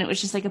worst. And then it was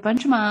just like a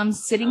bunch of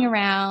moms sitting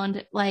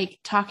around like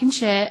talking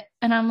shit.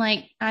 And I'm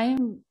like,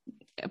 I'm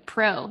a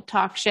pro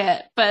talk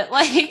shit, but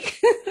like,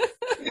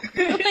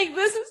 like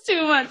this is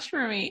too much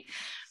for me.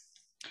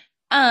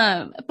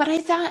 But I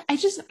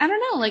don't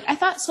know, like I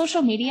thought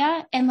social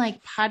media and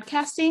like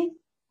podcasting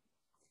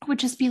would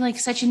just be like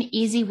such an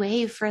easy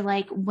way for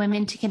like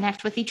women to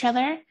connect with each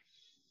other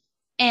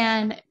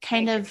and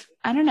kind of,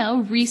 I don't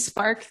know,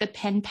 re-spark the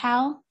pen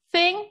pal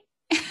thing.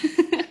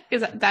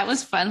 Because that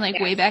was fun. Like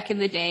way back in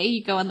the day,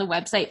 you go on the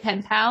website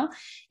Pen Pal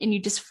and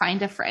you just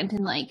find a friend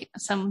in like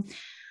some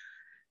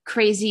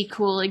crazy,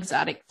 cool,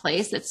 exotic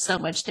place that's so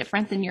much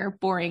different than your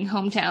boring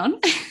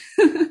hometown.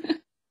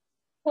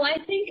 Well, I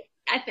think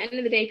at the end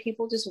of the day,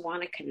 people just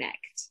want to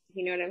connect.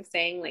 You know what I'm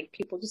saying? Like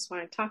people just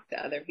want to talk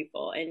to other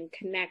people and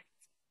connect,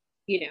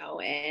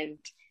 and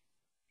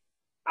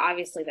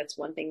obviously that's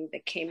one thing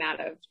that came out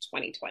of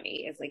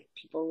 2020 is like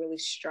people really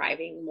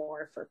striving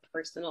more for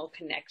personal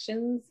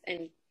connections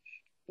and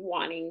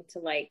wanting to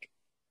like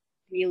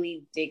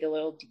really dig a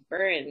little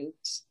deeper and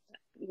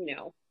you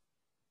know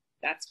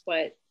that's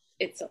what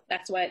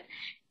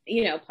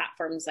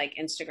platforms like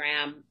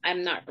Instagram.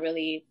 I'm not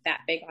really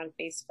that big on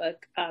Facebook,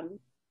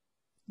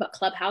 but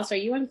Clubhouse. Are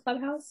you on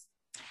Clubhouse?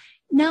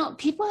 No,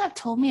 people have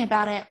told me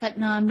about it, but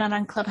no, I'm not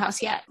on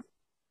Clubhouse yet.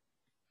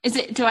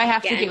 Do I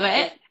have to do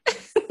it?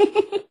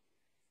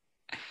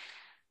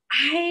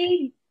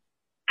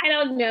 I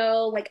don't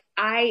know. Like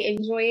I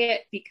enjoy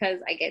it because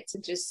I get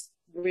to just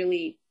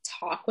really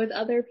talk with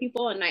other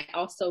people, and I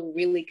also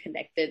really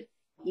connected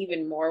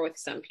even more with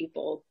some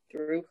people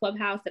through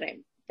Clubhouse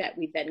that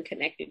we then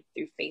connected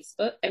through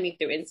Facebook. I mean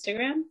through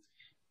Instagram.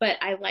 But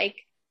I like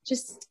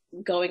just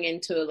going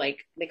into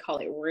like they call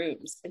it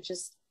rooms and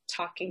just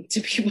talking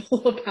to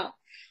people about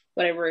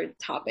whatever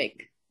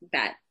topic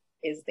that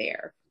is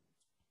there.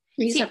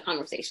 We just have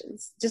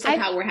conversations, just like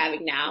how we're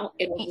having now.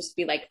 It will just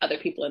be like other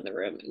people in the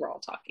room and we're all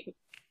talking.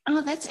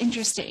 Oh, that's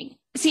interesting.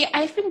 See,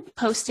 I've been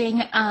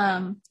posting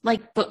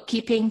like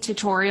bookkeeping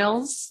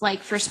tutorials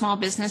like for small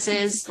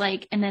businesses,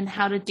 like, and then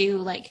how to do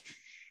like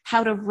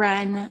how to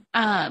run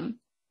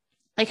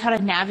like how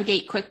to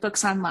navigate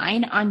QuickBooks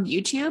Online on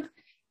YouTube.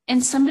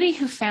 And somebody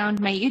who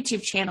found my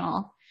YouTube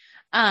channel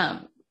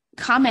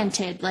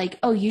commented like,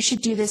 oh, you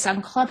should do this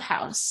on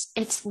Clubhouse.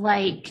 It's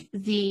like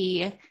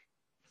the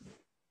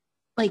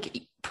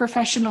like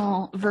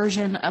professional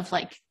version of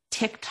like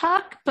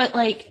TikTok, but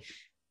like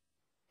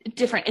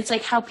different. It's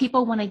like how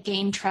people want to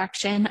gain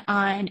traction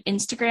on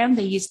Instagram,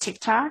 they use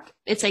TikTok.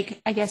 It's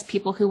like, I guess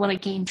people who want to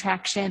gain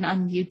traction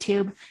on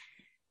YouTube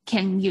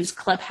can use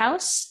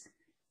Clubhouse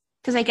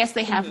because I guess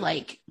they have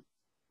like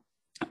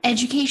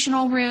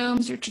educational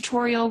rooms or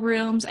tutorial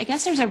rooms. I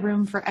guess there's a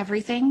room for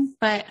everything,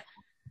 but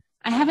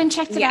I haven't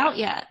checked it out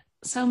yet.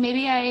 So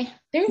maybe I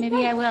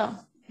will.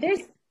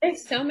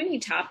 There's so many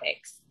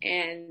topics,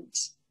 and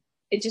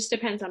it just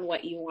depends on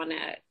what you want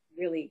to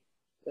really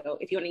go.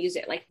 If you want to use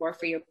it like more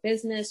for your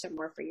business or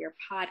more for your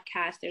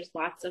podcast, there's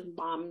lots of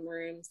mom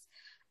rooms.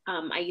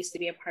 I used to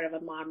be a part of a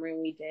mom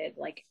room. We did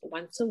like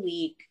once a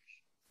week,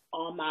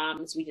 all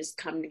moms, we just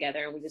come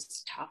together and we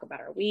just talk about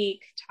our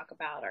week, talk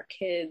about our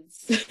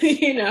kids,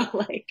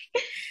 like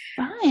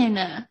fun.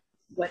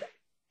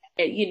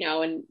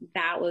 And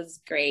that was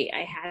great.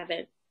 I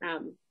haven't,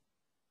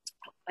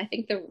 I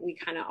think that we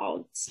kind of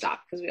all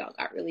stopped because we all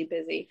got really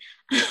busy,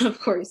 of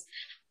course.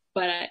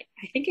 But I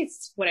think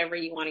it's whatever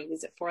you want to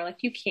use it for.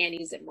 Like you can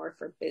use it more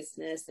for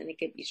business, and it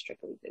could be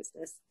strictly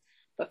business.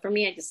 But for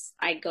me,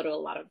 I go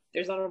to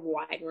there's a lot of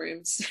wine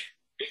rooms,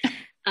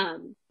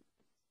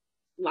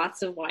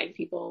 lots of wine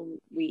people.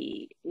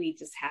 We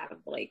just have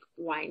like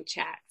wine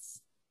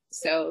chats.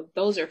 So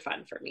those are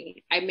fun for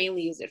me. I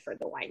mainly use it for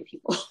the wine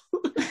people.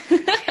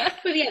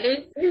 But yeah,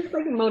 there's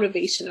like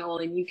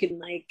motivational, and you can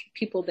like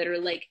people that are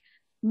like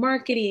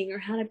marketing or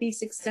how to be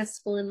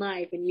successful in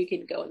life, and you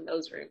can go in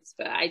those rooms.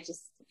 But I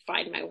just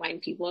find my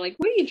wine people like,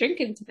 what are you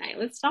drinking tonight?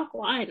 Let's talk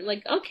wine. I'm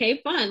like, okay,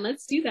 fun,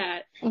 let's do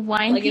that.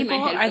 Wine like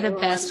people are the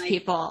best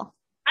people.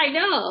 I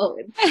know.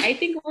 I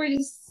think we're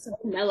just so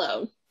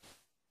mellow.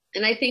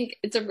 And I think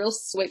it's a real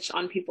switch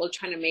on people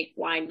trying to make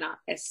wine not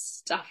as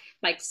stuck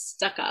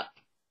up.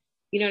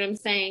 You know what I'm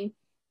saying?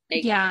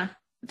 Like, yeah.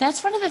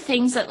 That's one of the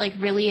things that like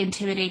really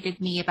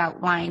intimidated me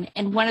about wine.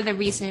 And one of the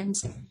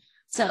reasons,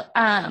 so,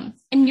 and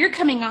you're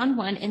coming on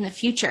one in the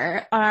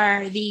future,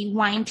 are the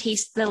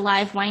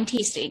live wine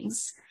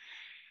tastings.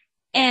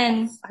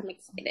 And yes, I'm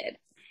excited.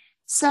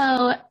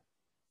 So,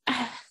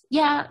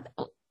 yeah,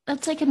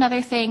 that's like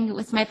another thing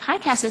with my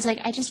podcast is like,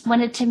 I just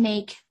wanted to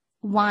make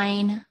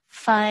wine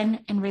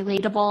fun and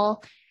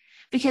relatable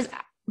because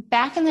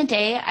back in the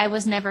day, I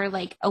was never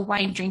like a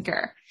wine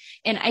drinker.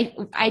 And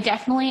I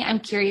definitely, I'm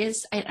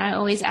curious. I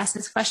always ask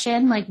this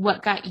question, like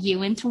what got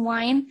you into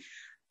wine?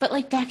 But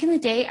like back in the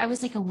day, I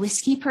was like a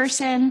whiskey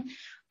person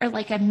or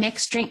like a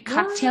mixed drink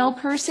cocktail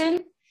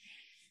person.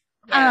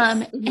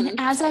 Yes. And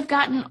as I've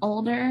gotten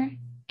older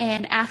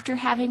and after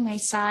having my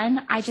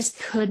son, I just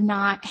could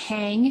not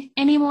hang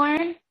anymore.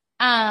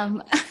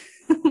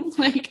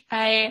 Like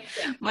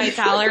my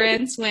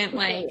tolerance went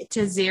like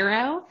to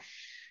zero.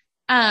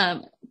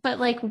 But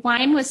like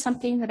wine was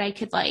something that I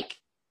could like,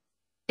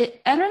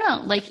 I don't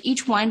know, like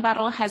each wine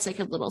bottle has like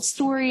a little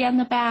story on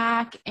the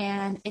back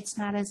and it's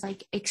not as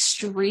like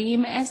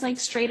extreme as like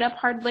straight up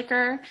hard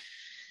liquor.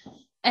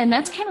 And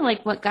that's kind of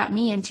like what got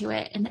me into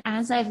it. And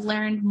as I've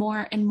learned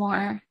more and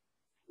more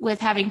with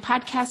having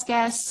podcast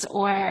guests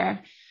or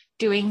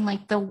doing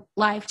like the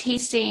live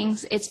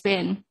tastings, it's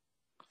been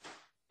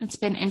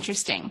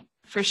interesting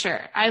for sure.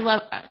 I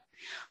love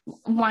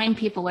wine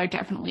people are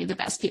definitely the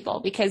best people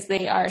because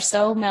they are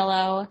so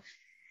mellow.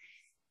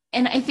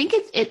 And I think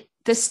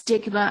the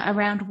stigma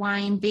around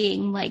wine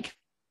being like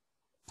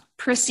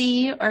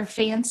prissy or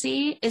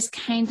fancy is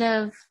kind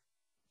of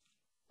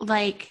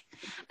like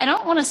I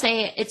don't want to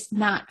say it's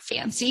not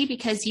fancy,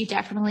 because you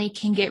definitely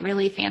can get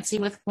really fancy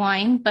with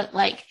wine, but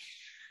like,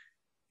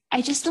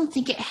 I just don't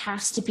think it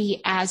has to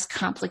be as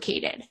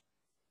complicated.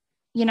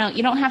 You know,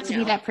 you don't have to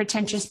be that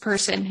pretentious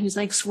person who's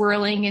like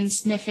swirling and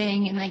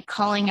sniffing and like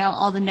calling out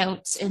all the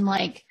notes and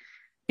like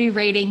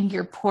berating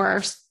your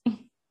poor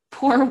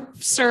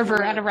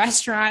server at a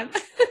restaurant.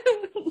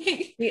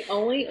 The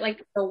only,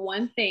 like, the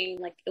one thing,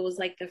 like, it was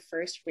like the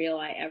first reel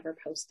I ever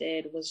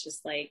posted was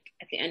just like,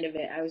 at the end of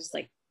it, I was just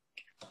like,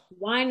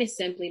 wine is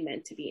simply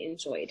meant to be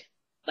enjoyed.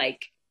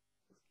 Like,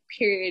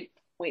 period,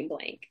 point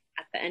blank.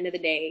 At the end of the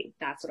day,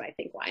 that's what I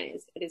think wine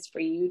is. It is for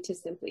you to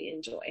simply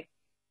enjoy.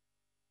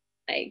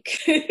 Like,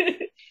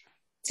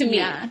 to me,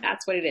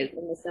 that's what it is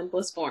in the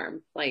simplest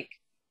form. Like,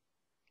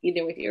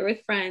 either you're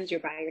with friends, you're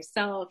by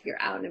yourself,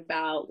 you're out and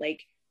about,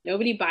 like,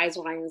 nobody buys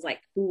wine and is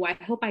like, ooh, I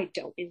hope I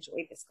don't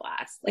enjoy this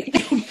glass. Like,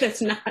 no,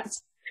 that's not,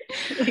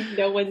 like,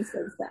 no one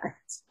says that.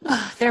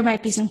 Oh, there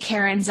might be some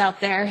Karens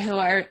out there who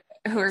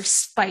are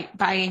spite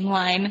buying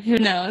wine. Who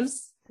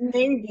knows?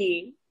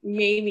 Maybe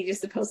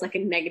just to post like a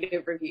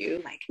negative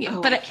review, like,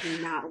 I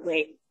cannot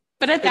wait.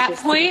 But at that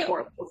point,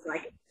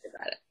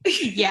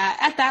 yeah,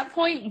 at that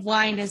point,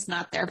 wine is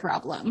not their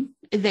problem.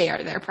 They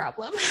are their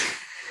problem.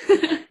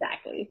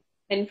 Exactly.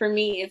 And for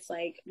me, it's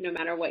like, no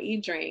matter what you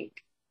drink,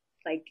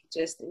 like,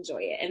 just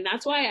enjoy it. And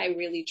that's why I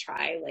really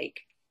try,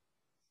 like,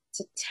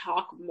 to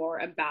talk more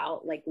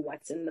about like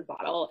what's in the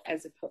bottle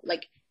as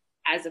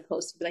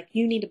opposed to like,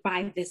 you need to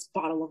buy this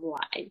bottle of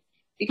wine,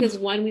 because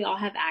one, we all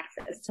have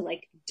access to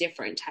like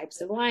different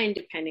types of wine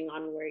depending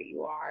on where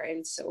you are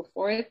and so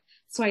forth.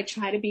 So I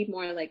try to be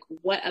more like,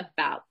 what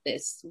about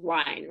this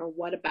wine, or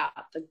what about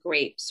the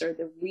grapes or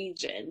the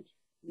region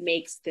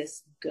makes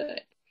this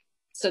good?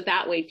 So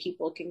that way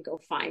people can go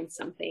find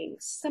something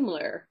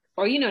similar,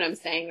 or, you know what I'm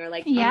saying? Or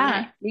like,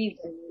 that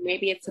region,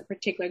 maybe it's a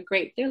particular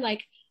grape. They're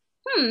like,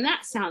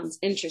 that sounds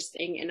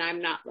interesting. And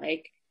I'm not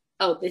like,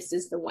 oh, this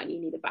is the one you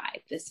need to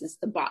buy. This is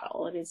the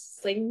bottle. And it's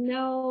like,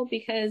 no,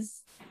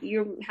 because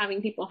you're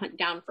having people hunt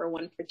down for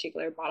one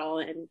particular bottle,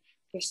 and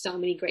there's so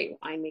many great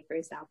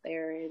winemakers out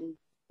there. And,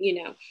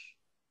 you know,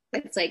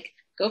 it's like,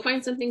 go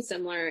find something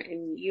similar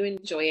and you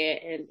enjoy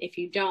it. And if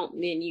you don't,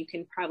 then you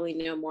can probably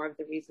know more of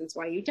the reasons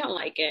why you don't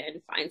like it,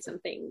 and find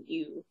something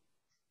you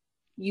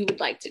would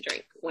like to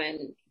drink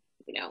when,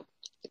 you know,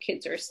 the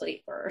kids are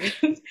asleep, or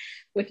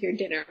with your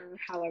dinner, or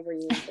however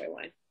you enjoy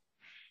wine.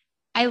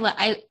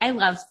 I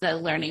love the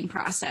learning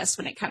process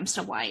when it comes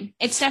to wine.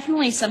 It's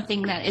definitely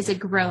something that is a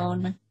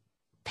grown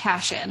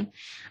passion.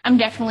 I'm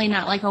definitely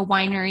not like a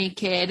winery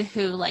kid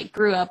who like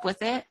grew up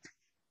with it.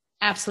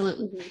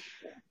 Absolutely.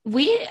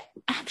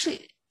 Mm-hmm.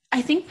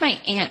 I think my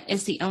aunt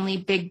is the only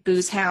big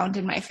booze hound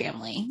in my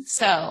family.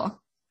 So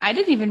I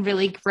didn't even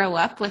really grow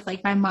up with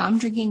like my mom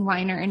drinking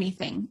wine or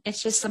anything.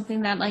 It's just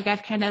something that like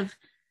I've kind of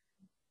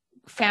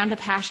found a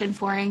passion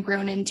for and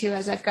grown into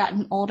as I've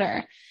gotten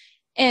older.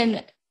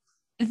 And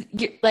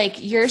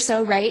you're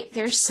so right.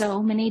 There's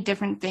so many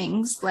different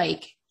things,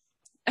 like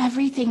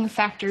everything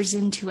factors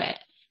into it,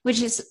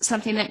 which is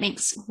something that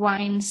makes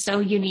wine so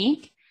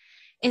unique,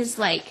 is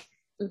like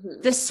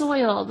the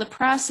soil, the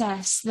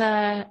process,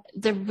 the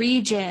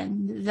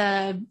region,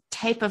 the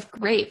type of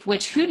grape,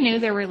 which who knew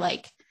there were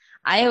like,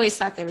 I always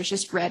thought there was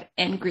just red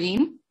and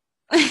green.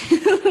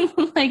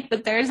 Like,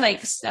 but there's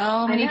like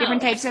so many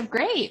different types of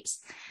grapes.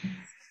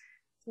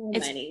 So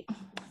many.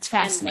 It's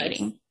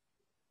fascinating.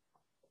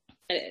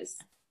 It is.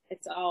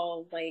 It's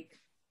all like,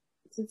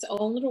 it's its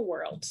own little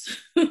world.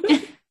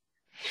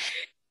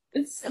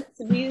 It's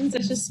in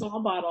such a small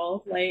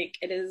bottle. Like,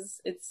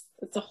 it's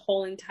a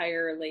whole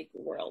entire like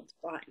world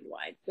behind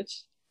wine,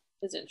 which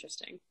is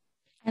interesting.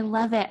 I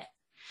love it.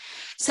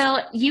 So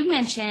you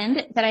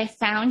mentioned that I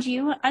found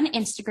you on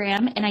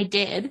Instagram, and I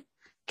did,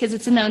 because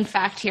it's a known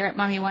fact here at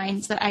Mommy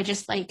Wines that I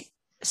just like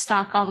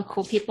stalk all the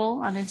cool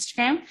people on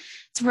Instagram.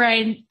 It's where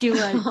I do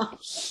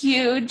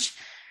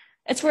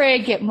it's where I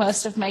get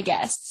most of my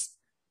guests.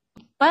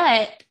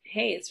 But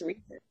hey, it's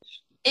research.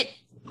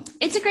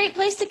 It's a great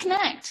place to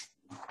connect.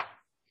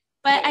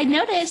 But I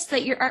noticed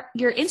that your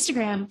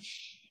Instagram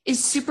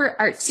is super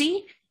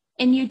artsy,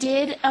 and you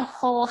did a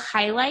whole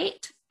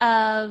highlight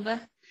of,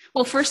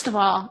 well, first of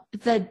all,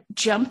 the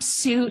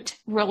jumpsuit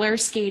roller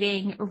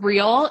skating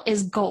reel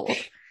is gold.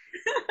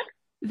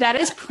 That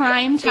is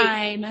prime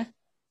time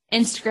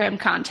Instagram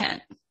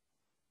content.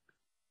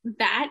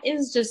 That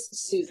is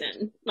just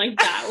Susan. Like,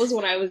 that was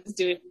what I was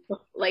doing,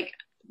 like,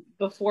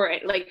 before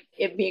it, like,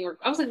 it being,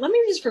 I was like, let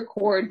me just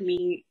record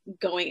me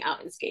going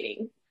out and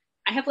skating.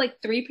 I have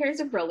like 3 pairs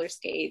of roller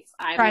skates.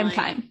 I'm prime like,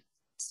 time.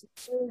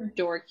 super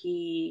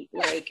dorky,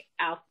 like,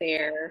 out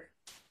there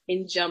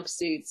in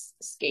jumpsuits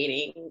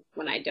skating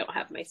when I don't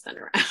have my son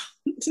around.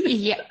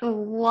 Yeah,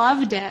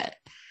 loved it.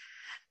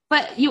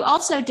 But you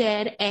also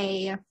did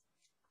a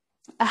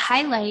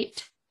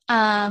highlight.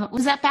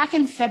 Was that back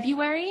in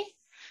February,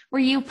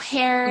 where you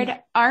paired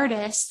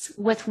artists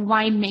with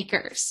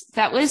winemakers?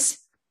 That was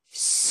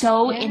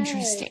so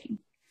interesting.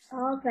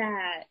 All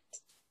that.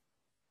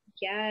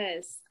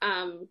 Yes.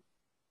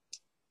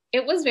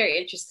 It was very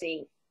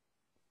interesting.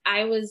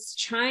 I was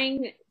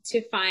trying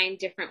to find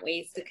different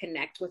ways to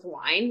connect with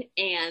wine,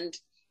 and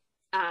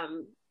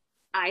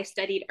I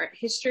studied art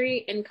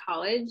history in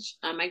college.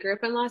 I grew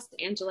up in Los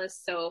Angeles,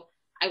 so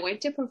I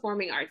went to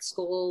performing arts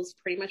schools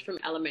pretty much from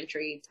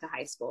elementary to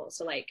high school.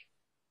 So like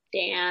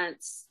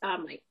dance,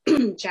 like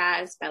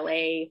jazz,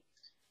 ballet.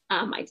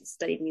 I just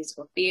studied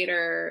musical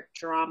theater,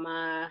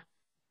 drama,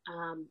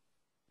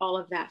 all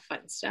of that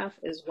fun stuff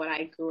is what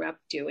I grew up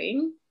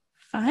doing.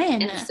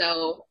 Fun. And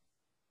so,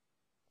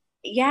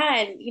 yeah,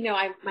 and you know,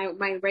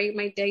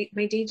 my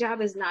day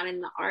job is not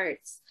in the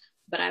arts,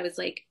 but I was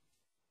like,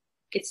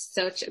 it's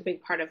such a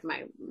big part of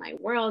my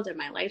world and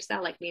my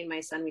lifestyle. Like me and my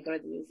son, we go to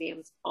the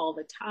museums all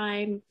the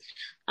time.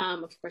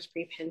 Of course,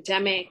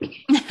 pre-pandemic,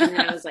 and then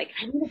I was like,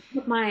 I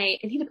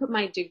need to put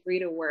my degree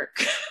to work.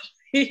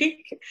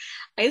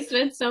 I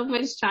spent so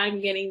much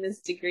time getting this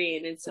degree,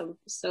 and it's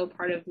so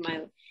part of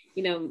my,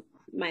 you know,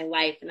 my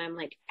life. And I'm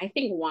like, I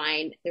think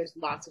wine, there's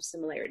lots of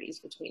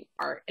similarities between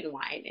art and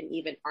wine, and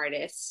even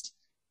artists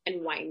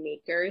and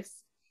winemakers.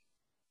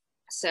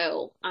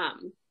 So,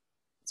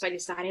 so I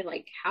decided,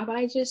 like, how about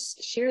I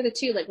just share the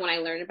two? Like when I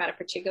learn about a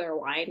particular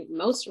wine,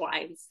 most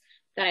wines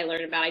that I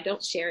learn about, I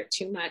don't share it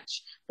too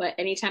much, but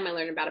anytime I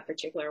learn about a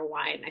particular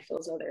wine, I feel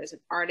as though there's an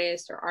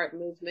artist or art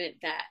movement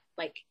that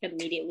like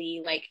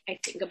immediately like I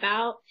think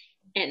about.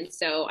 And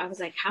so I was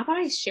like, how about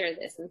I share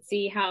this and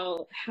see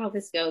how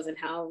this goes and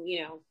how,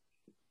 you know,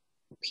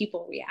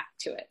 people react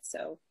to it.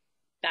 So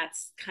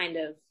that's kind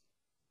of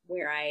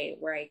where I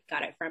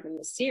got it from in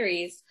the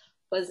series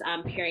was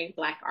pairing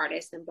Black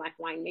artists and Black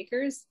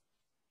winemakers.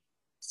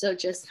 So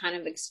just kind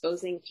of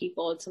exposing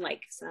people to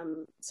like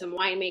some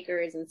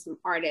winemakers and some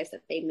artists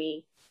that they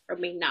may or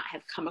may not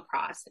have come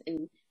across,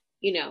 and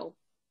you know,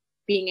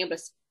 being able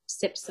to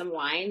sip some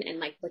wine and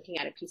like looking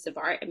at a piece of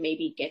art and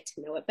maybe get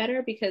to know it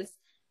better. Because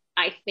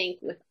I think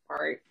with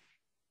art,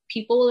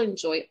 people will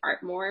enjoy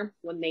art more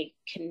when they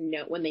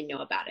know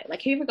about it.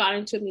 Like, have you ever gone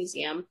into a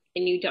museum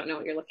and you don't know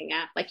what you're looking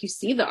at? Like, you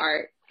see the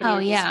art and Oh,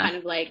 you're yeah. just kind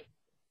of like,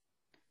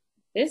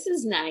 this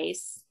is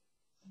nice.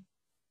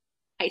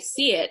 I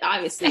see it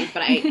obviously,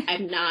 but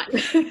I'm not,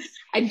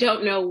 I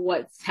don't know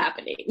what's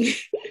happening.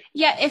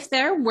 Yeah, if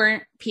there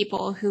weren't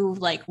people who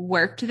like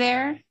worked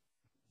there,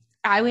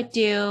 I would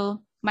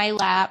do my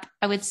lap.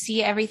 I would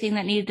see everything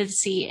that needed to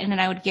see, and then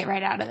I would get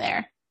right out of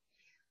there.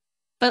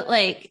 But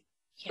like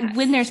Yes.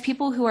 when there's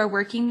people who are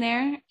working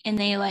there and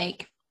they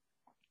like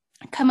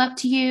come up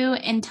to you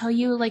and tell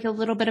you like a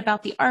little bit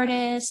about the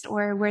artist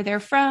or where they're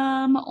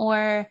from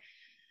or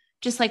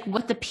just like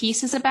what the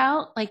piece is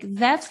about, like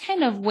that's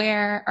kind of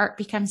where art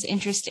becomes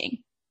interesting.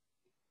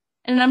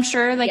 And I'm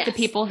sure like the Yes,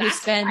 people who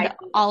that's spend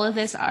all of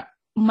this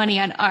money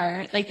on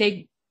art, like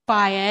they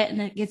buy it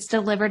and it gets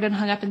delivered and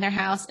hung up in their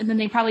house. And then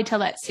they probably tell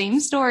that same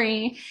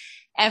story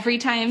every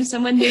time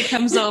someone new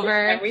comes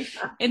over. Every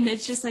time. And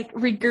it's just like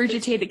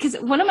regurgitated. Because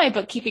one of my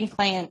bookkeeping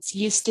clients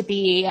used to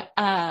be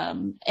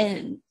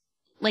in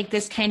like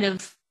this kind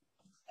of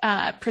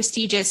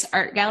prestigious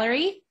art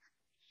gallery.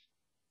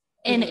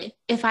 And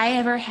if I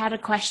ever had a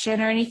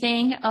question or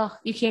anything, oh,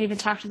 you can't even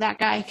talk to that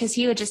guy because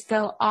he would just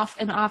go off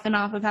and off and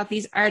off about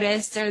these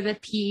artists or the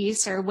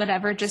piece or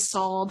whatever just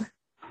sold.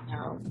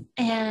 No.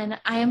 And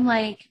I'm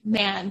like,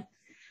 man,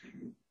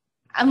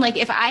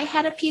 if I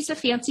had a piece of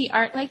fancy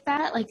art like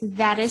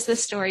that is the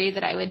story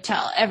that I would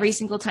tell every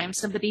single time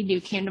somebody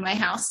new came to my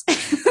house.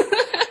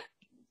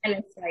 And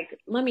it's like,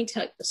 let me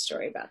tell you the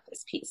story about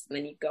this piece, and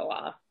then you go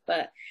off.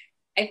 But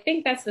I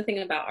think that's the thing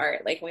about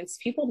art. Like once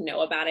people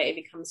know about it, it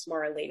becomes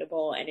more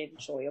relatable and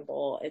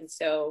enjoyable. And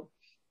so,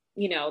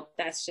 you know,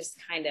 that's just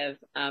kind of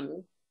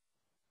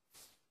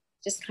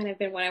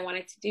been what I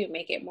wanted to do,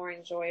 make it more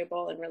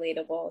enjoyable and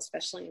relatable,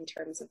 especially in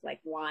terms of like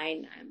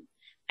wine.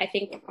 I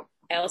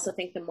also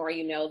think the more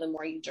you know, the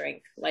more you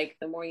drink. Like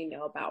the more you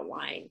know about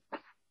wine,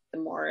 the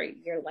more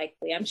you're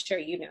likely, I'm sure,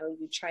 you know,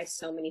 you try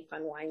so many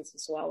fun wines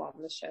as well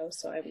on the show.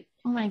 So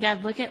oh my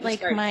God, look at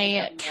like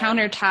my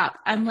countertop.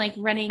 I'm like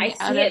running I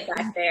out see it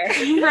back there.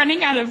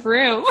 running out of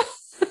room.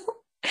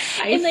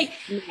 And like,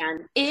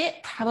 man,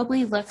 it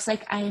probably looks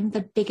like I am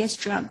the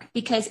biggest drunk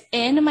because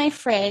in my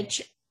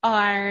fridge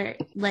are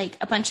like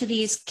a bunch of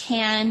these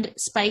canned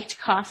spiked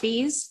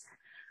coffees,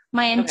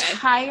 my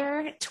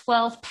entire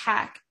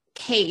 12-pack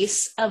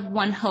case of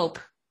One Hope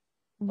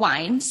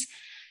wines.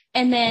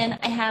 And then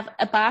I have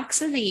a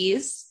box of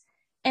these.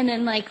 And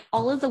then like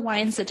all of the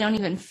wines that don't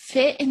even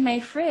fit in my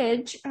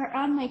fridge are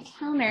on my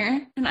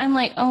counter. And I'm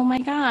like, oh my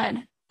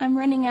God, I'm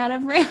running out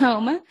of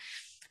room.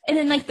 And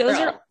then like those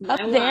are up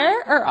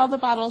there are all the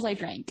bottles I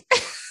drank.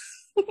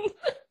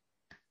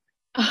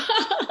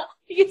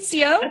 You can see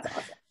them? That's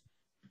awesome.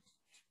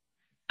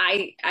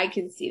 I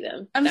can see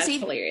them. That's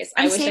hilarious.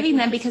 I'm saving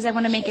them because I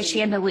want to make a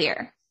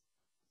chandelier.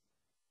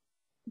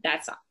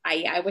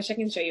 I wish I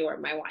can show you where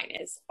my wine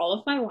is. All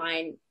of my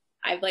wine,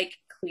 I've like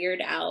cleared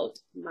out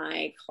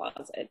my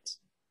closet,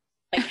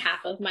 like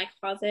half of my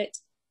closet,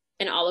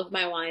 and all of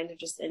my wines are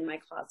just in my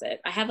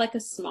closet. I have like a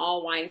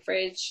small wine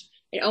fridge.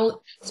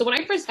 So when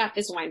I first got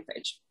this wine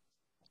fridge,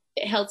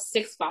 it held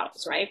 6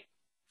 bottles, right?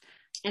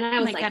 And I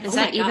was like, God, is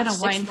that even a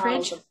wine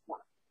fridge?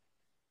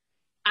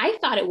 I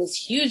thought it was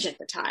huge at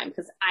the time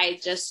because I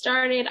just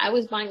started. I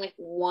was buying like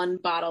one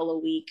bottle a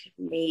week,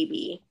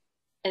 maybe.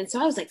 And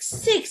so I was like,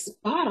 6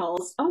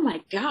 bottles? Oh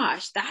my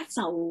gosh, that's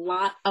a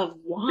lot of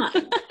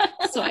wine.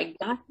 So I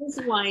got this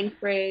wine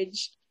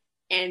fridge.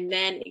 And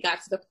then it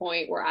got to the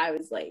point where I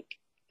was like,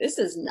 this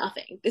is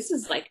nothing. This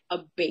is like a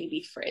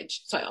baby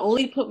fridge. So I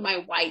only put my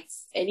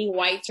whites, any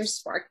whites or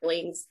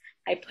sparklings,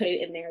 I put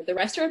it in there. The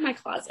rest are in my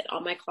closet,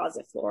 on my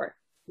closet floor,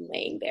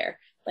 laying there.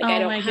 Like I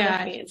don't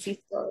have a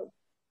fancy storage.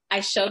 I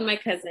showed my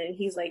cousin.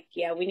 He's like,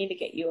 yeah, we need to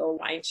get you a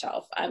wine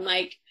shelf. I'm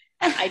like,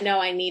 I know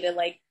I need a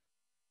like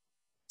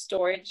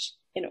storage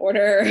in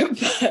order,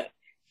 but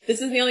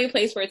this is the only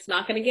place where it's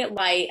not going to get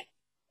light.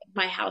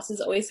 My house is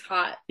always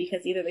hot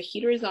because either the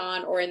heater is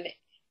on or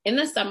in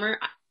the summer,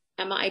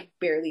 Emma, I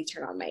barely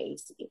turn on my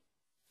AC.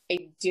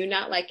 I do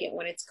not like it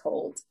when it's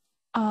cold.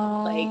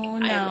 Oh, like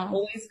no. I'm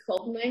always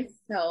cold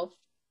myself.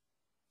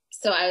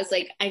 So I was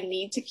like, I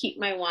need to keep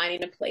my wine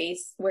in a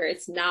place where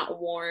it's not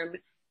warm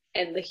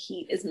and the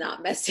heat is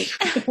not messing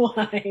with the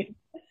wine.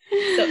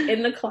 So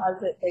in the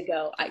closet they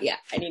go. I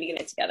need to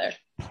get it together.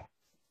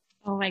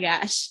 Oh my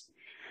gosh.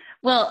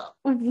 Well,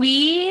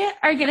 we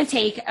are going to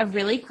take a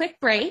really quick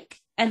break.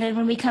 And then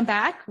when we come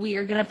back, we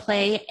are going to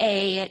play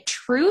a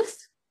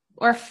truth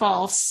or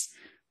false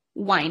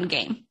wine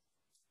game.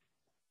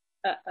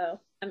 Uh-oh,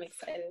 I'm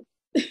excited.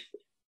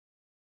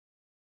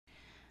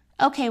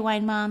 Okay,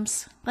 wine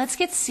moms, let's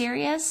get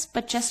serious,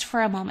 but just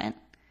for a moment.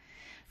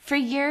 For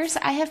years,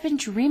 I have been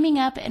dreaming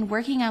up and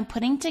working on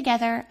putting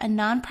together a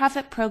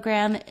nonprofit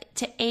program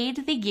to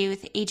aid the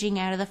youth aging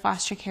out of the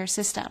foster care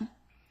system.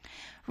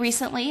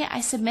 Recently,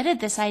 I submitted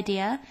this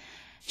idea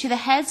to the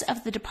heads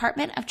of the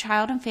Department of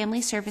Child and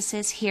Family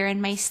Services here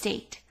in my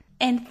state,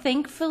 and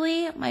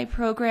thankfully, my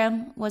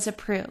program was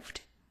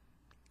approved.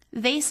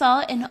 They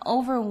saw an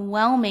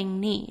overwhelming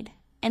need,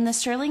 and the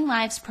Sterling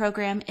Lives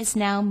program is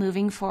now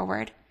moving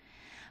forward.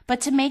 But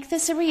to make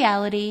this a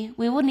reality,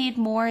 we will need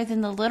more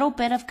than the little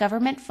bit of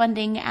government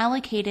funding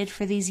allocated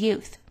for these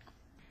youth.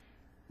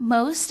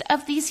 Most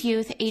of these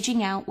youth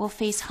aging out will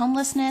face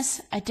homelessness,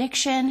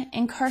 addiction,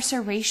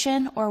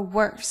 incarceration, or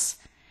worse.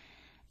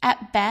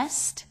 At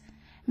best,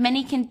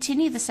 many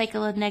continue the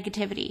cycle of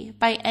negativity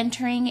by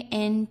entering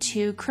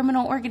into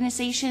criminal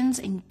organizations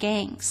and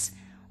gangs,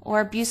 or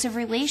abusive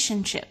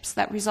relationships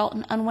that result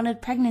in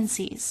unwanted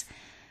pregnancies,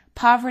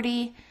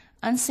 poverty,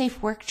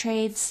 unsafe work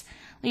trades,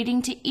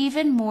 leading to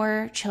even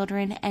more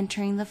children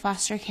entering the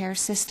foster care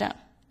system,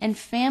 and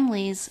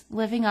families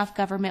living off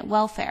government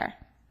welfare.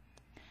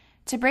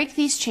 To break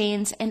these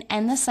chains and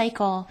end the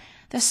cycle,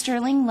 the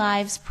Sterling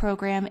Lives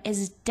program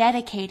is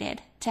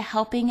dedicated to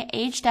helping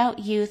aged out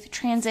youth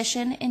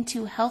transition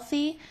into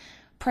healthy,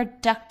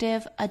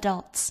 productive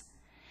adults,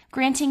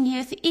 granting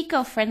youth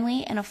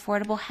eco-friendly and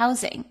affordable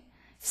housing,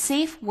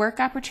 safe work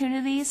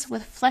opportunities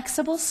with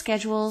flexible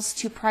schedules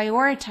to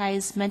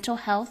prioritize mental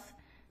health,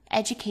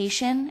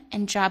 education,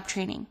 and job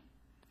training,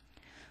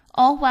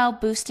 all while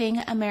boosting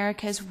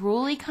America's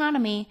rural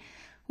economy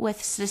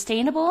with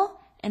sustainable,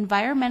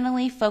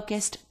 environmentally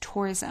focused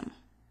tourism.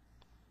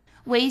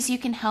 Ways you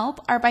can help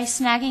are by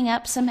snagging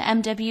up some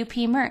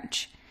MWP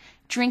merch,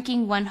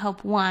 drinking One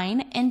Hope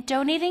wine, and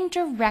donating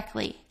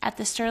directly at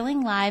the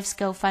Sterling Lives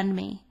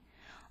GoFundMe.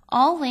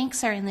 All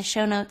links are in the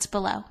show notes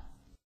below.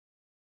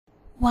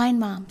 Wine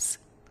moms,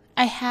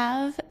 I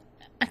have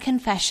a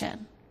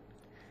confession.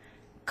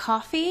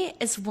 Coffee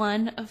is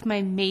one of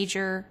my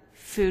major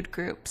food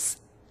groups.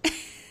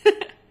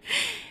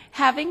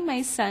 Having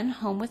my son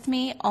home with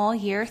me all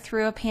year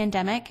through a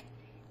pandemic,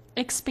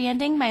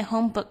 expanding my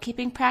home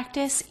bookkeeping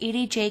practice,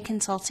 EDJ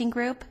Consulting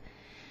Group,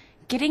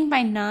 getting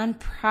my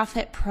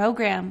nonprofit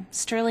program,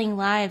 Sterling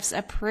Lives,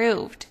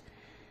 approved,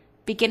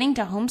 beginning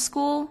to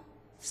homeschool,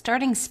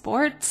 starting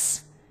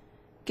sports,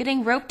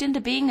 getting roped into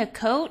being a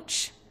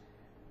coach.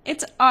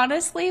 It's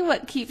honestly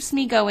what keeps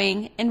me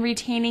going and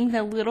retaining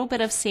the little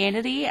bit of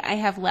sanity I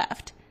have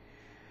left.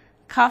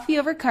 Coffee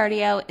over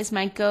cardio is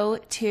my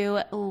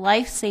go-to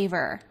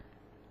lifesaver.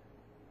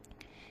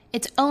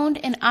 It's owned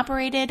and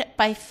operated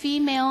by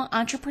female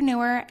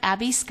entrepreneur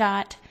Abby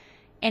Scott,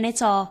 and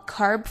it's all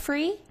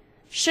carb-free,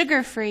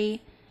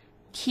 sugar-free,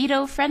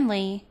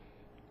 keto-friendly,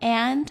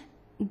 and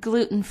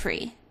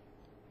gluten-free.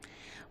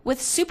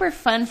 With super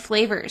fun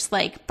flavors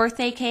like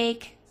birthday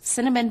cake,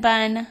 cinnamon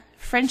bun,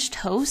 French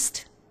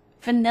toast,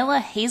 vanilla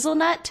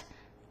hazelnut,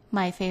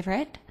 my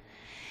favorite,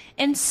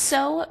 and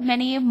so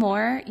many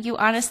more, you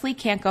honestly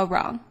can't go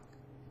wrong.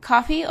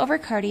 Coffee over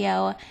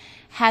cardio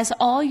has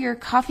all your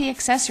coffee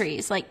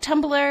accessories like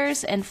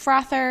tumblers and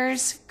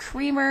frothers,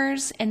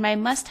 creamers, and my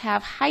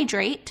must-have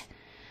hydrate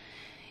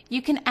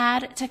you can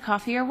add to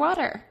coffee or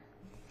water,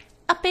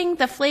 upping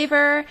the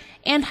flavor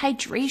and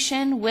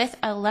hydration with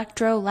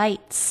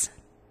electrolytes.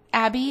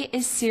 Abby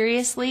is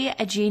seriously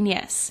a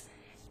genius.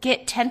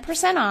 Get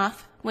 10%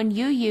 off when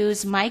you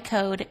use my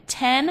code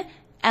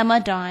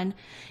 10EMMADAWN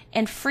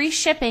and free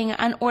shipping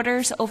on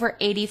orders over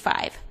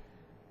 $85.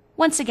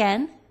 Once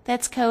again,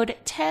 that's code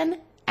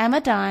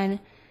 10EMMADAWN,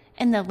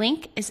 and the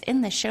link is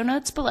in the show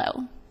notes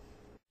below.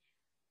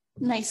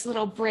 Nice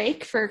little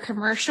break for a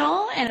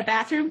commercial and a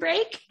bathroom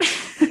break.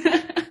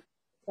 Exactly.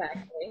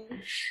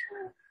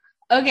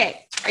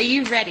 Okay, are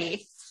you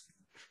ready?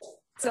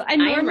 So I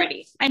am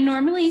ready. I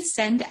normally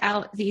send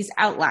out these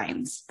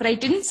outlines, but I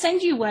didn't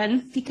send you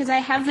one because I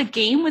have the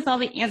game with all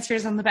the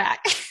answers on the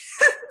back.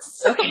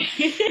 Okay.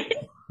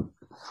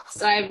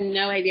 So I have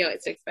no idea what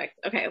to expect.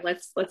 Okay,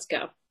 let's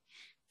go.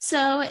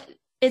 So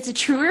it's a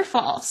true or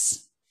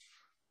false.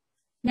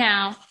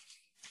 Now,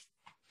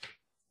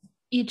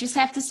 you just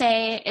have to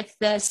say if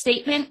the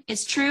statement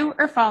is true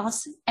or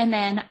false, and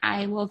then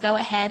I will go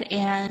ahead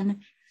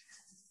and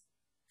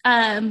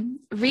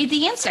read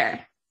the answer.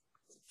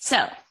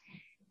 So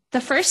the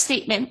first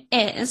statement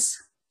is,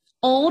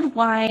 old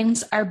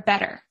wines are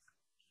better.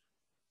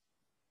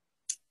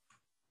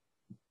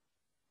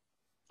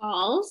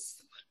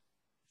 False.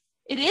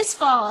 It is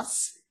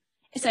false.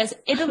 It says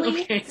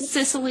Italy, okay.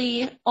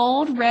 Sicily,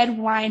 old red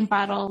wine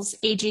bottles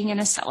aging in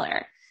a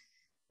cellar.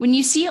 When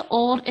you see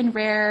old and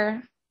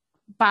rare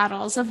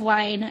bottles of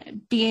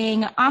wine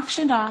being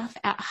auctioned off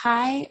at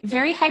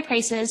very high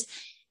prices,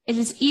 it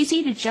is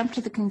easy to jump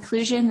to the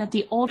conclusion that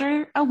the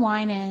older a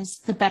wine is,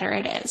 the better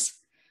it is.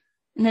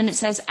 And then it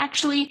says,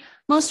 actually,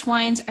 most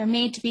wines are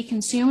made to be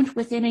consumed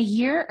within a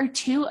year or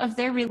two of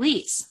their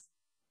release.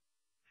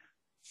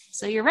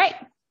 So you're right.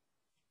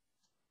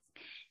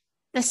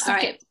 All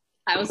right.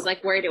 I was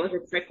like worried it was a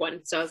trick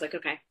one. So I was like,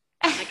 okay.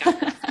 I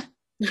got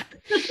it.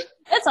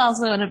 That's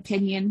also an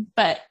opinion,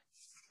 but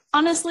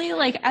honestly,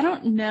 like, I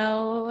don't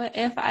know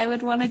if I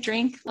would want to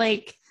drink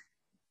like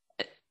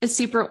a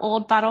super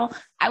old bottle.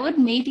 I would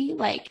maybe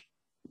like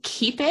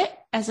keep it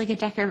as like a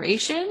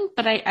decoration,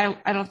 but I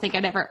don't think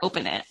I'd ever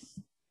open it.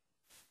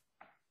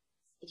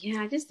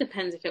 Yeah, it just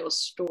depends if it was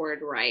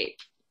stored right.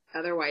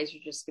 Otherwise,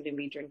 you're just going to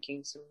be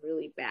drinking some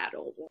really bad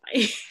old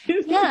wine.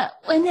 Yeah,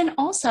 and then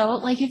also,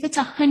 like, if it's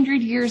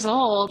 100 years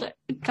old,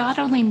 God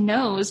only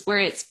knows where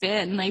it's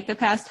been, like, the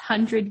past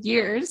 100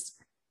 years.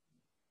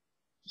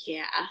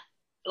 Yeah.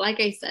 Like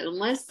I said,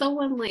 unless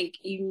someone, like,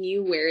 you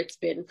knew where it's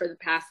been for the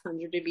past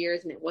 100 of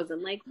years and it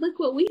wasn't like, look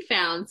what we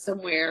found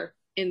somewhere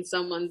in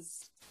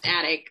someone's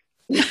attic.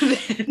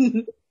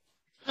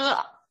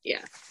 Ugh.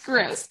 Yeah.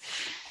 Gross.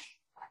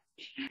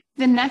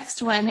 The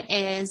next one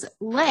is,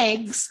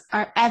 legs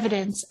are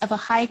evidence of a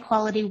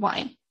high-quality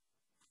wine.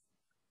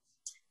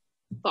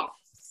 False.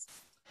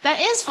 That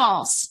is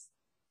false.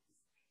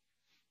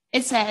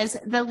 It says,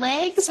 the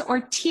legs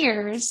or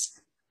tears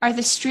are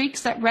the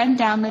streaks that run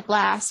down the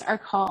glass are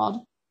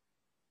called,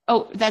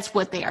 that's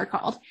what they are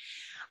called,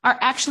 are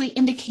actually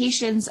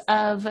indications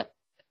of,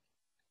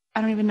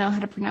 I don't even know how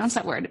to pronounce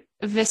that word,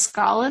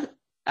 viscosity.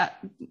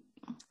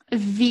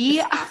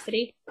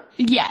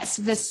 Yes,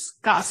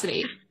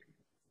 viscosity.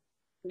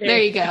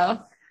 There you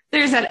go.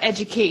 There's that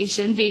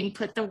education being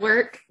put to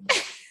work.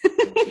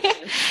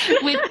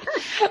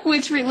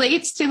 which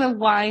relates to the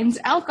wine's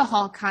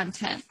alcohol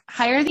content.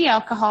 Higher the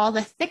alcohol,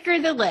 the thicker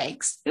the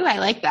legs. Ooh, I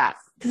like that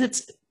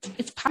because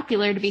it's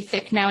popular to be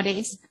thick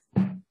nowadays.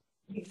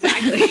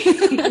 Exactly.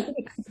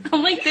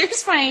 I'm like,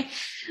 there's my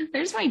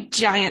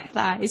giant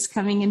thighs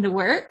coming into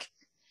work.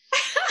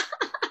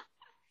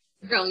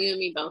 Girl, you and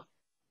me both.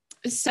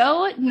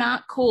 So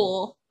not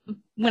cool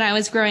when I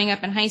was growing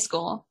up in high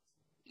school,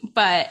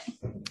 but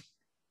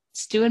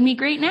it's doing me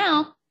great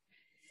now.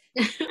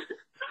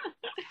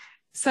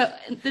 So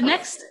the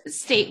next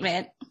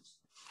statement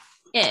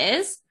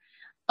is,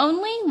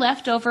 only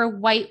leftover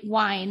white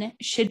wine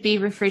should be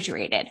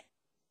refrigerated.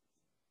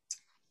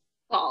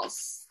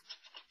 False.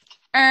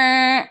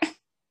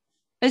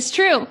 It's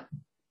true.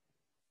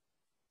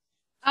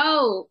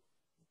 Oh.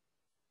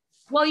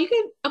 Well, you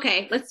can,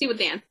 okay, let's see what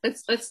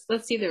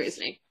let's see the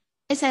reasoning.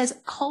 It says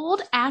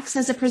cold acts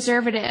as a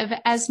preservative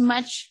as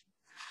much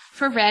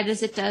for red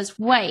as it does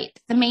white.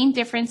 The main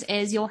difference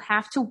is you'll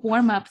have to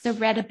warm up the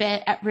red a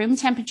bit at room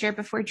temperature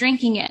before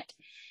drinking it.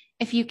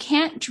 If you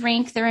can't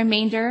drink the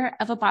remainder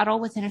of a bottle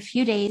within a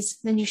few days,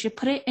 then you should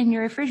put it in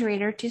your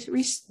refrigerator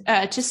to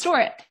store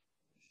it.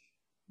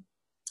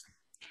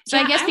 So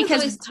yeah, I guess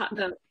because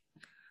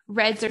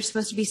reds are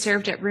supposed to be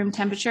served at room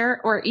temperature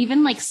or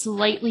even like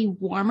slightly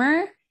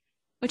warmer,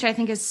 which I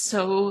think is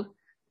so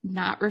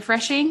not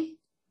refreshing.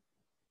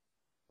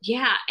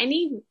 Yeah,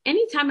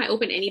 anytime I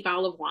open any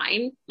bottle of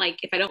wine, like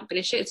if I don't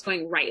finish it, it's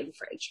going right in the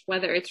fridge,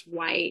 whether it's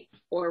white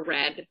or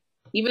red.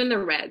 Even the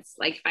reds,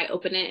 like if I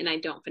open it and I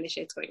don't finish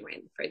it, it's going right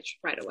in the fridge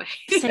right away.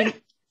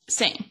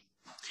 Same.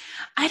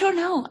 I don't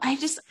know.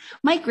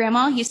 My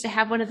grandma used to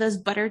have one of those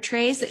butter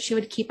trays that she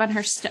would keep on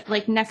her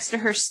like next to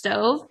her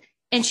stove,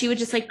 and she would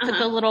just like put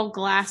the little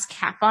glass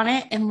cap on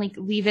it and like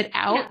leave it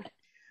out. Yeah.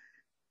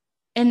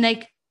 And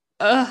like,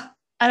 I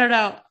don't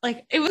know,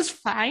 like it was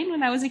fine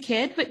when I was a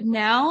kid, but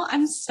now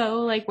I'm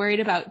so like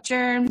worried about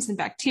germs and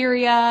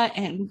bacteria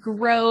and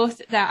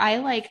growth that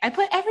I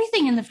put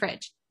everything in the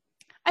fridge.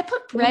 I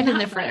put bread in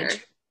the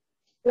fridge.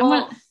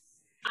 Well,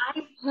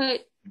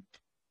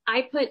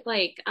 I put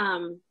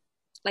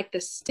like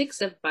the sticks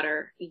of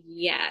butter,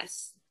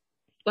 yes,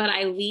 but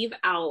I leave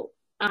out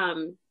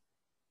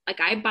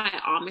like I buy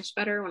Amish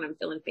butter when I'm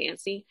feeling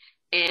fancy,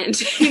 and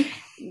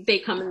they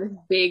come in this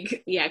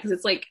big, because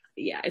it's like,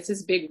 it's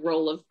this big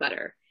roll of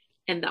butter.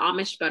 And the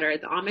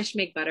Amish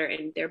make butter,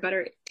 and their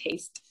butter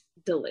tastes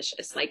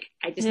delicious. Like,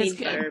 I just need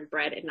butter and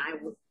bread, and I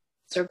will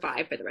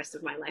survive for the rest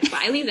of my life.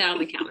 But I leave that on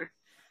the counter.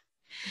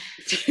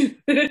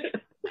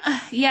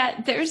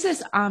 There's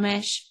this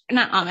Irish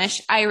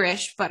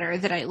butter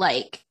that I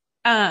like.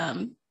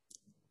 And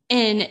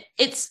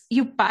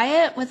you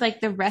buy it with like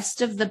the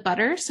rest of the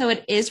butter, so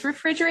it is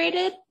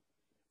refrigerated,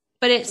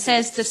 but it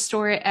says to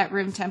store it at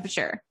room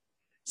temperature.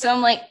 So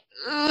I'm like,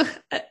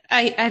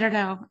 I don't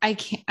know. I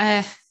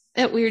can't,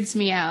 it weirds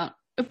me out,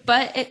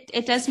 but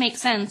it does make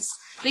sense.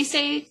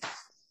 It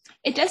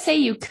does say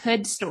you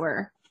could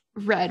store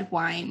red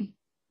wine,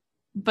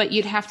 but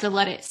you'd have to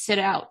let it sit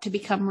out to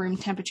become room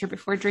temperature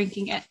before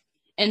drinking it.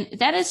 And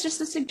that is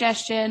just a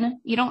suggestion.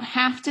 You don't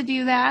have to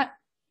do that.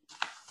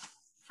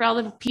 For all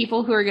the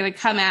people who are going to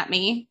come at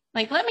me,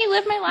 like, let me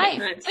live my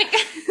life. Like,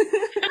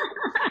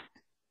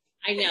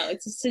 I know,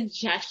 it's a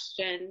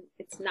suggestion.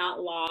 It's not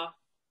law.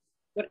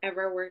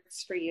 Whatever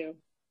works for you.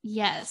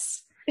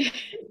 Yes.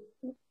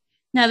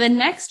 Now, the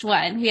next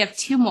one, we have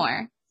two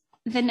more.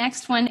 The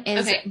next one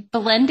is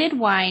blended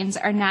wines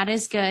are not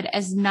as good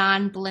as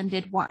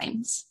non-blended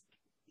wines.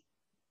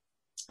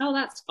 Oh,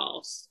 that's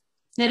false.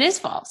 It is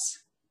false.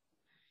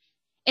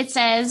 It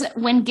says,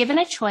 when given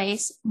a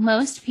choice,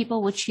 most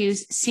people will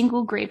choose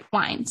single grape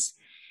wines.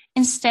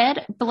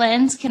 Instead,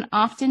 blends can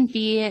often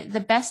be the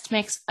best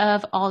mix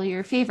of all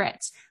your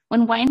favorites.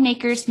 When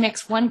winemakers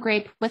mix one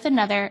grape with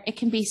another, it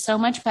can be so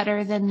much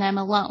better than them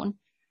alone.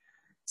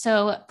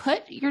 So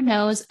put your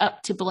nose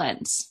up to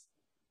blends.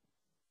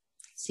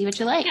 See what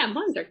you like. Yeah,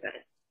 blends are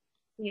good.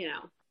 You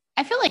know,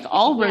 I feel like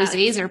all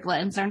rosés are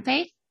blends, aren't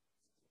they?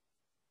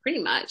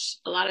 Pretty much.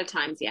 A lot of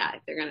times,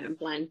 if they're going to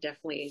blend,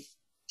 definitely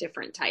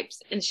different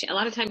types. And a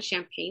lot of times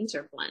champagnes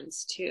are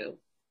blends too.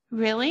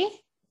 Really?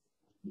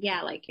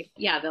 Yeah, like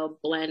they'll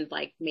blend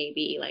like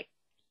maybe like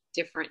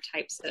different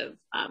types of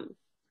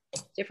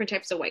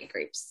white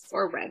grapes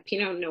or red.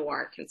 Pinot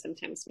Noir can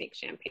sometimes make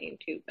champagne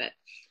too, but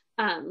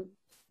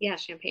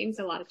champagnes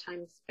a lot of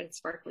times, and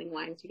sparkling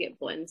wines, you get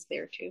blends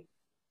there too.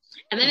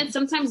 And then it's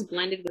sometimes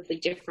blended with the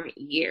different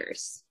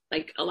years.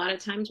 Like a lot of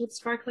times with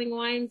sparkling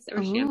wines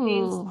or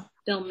champagnes,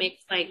 they'll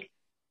mix like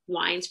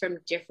wines from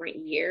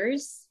different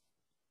years.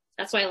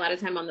 That's why a lot of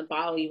time on the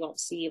bottle, you won't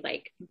see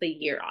like the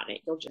year on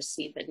it. You'll just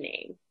see the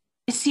name.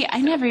 See,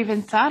 I never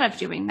even thought of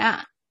doing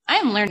that. I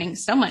am learning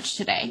so much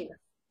today.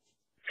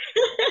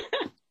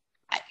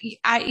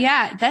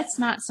 That's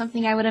not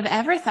something I would have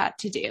ever thought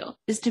to do,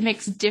 is to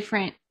mix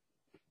different.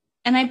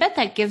 And I bet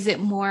that gives it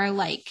more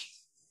like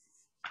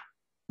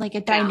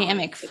a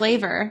dynamic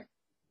flavor.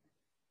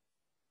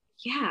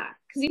 Yeah.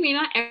 Because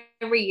not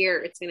every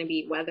year it's going to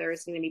be weather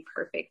is going to be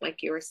perfect,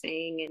 like you were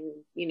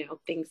saying, and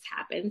things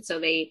happen. So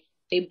they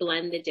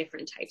blend the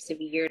different types of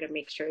year to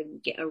make sure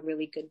you get a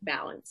really good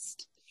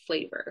balanced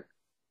flavor.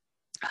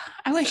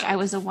 I wish I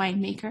was a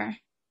winemaker.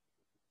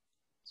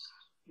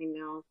 I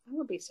know. That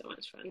would be so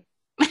much fun.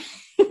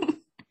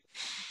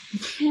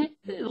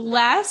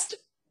 Last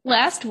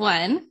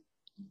one.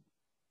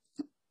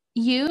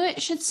 You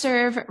should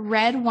serve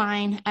red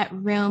wine at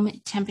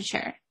room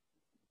temperature.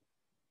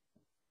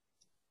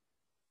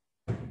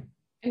 I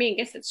mean, I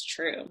guess it's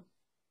true.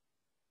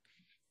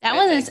 That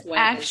one is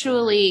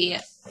actually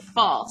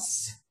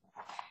false.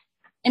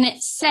 And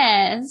it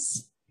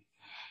says,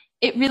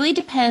 it really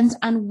depends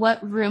on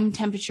what room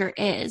temperature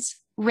is.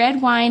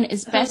 Red wine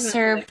is best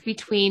served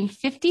between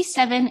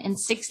 57 and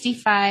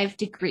 65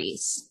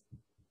 degrees,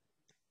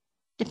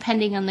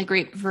 depending on the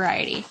grape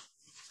variety.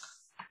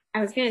 I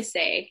was going to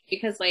say,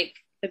 because like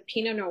the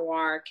Pinot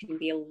Noir can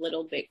be a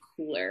little bit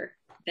cooler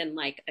than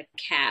like a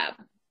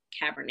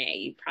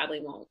Cabernet. You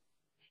probably won't.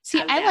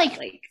 See,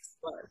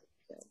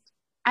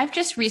 I've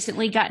just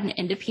recently gotten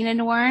into Pinot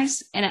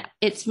Noirs, and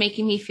it's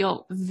making me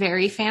feel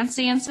very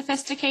fancy and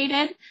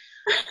sophisticated.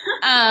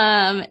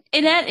 And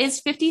that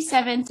is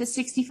 57 to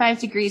 65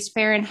 degrees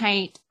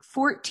Fahrenheit,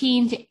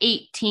 14 to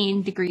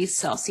 18 degrees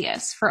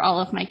Celsius for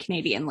all of my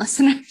Canadian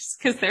listeners,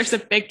 because there's a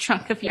big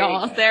chunk of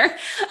y'all out there.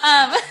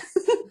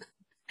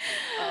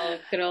 Oh,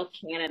 good old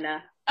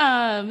Canada.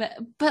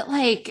 But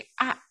like,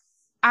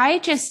 I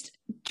just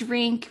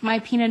drink my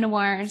Pinot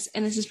Noirs,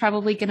 and this is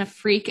probably going to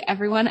freak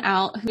everyone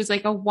out who's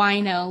like a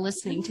wino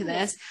listening to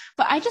this,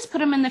 but I just put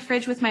them in the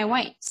fridge with my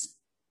whites.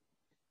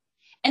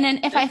 And then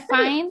if I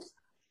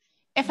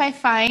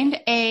find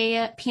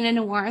a Pinot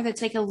Noir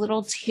that's like a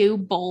little too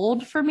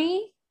bold for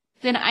me,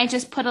 then I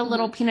just put a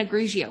little Pinot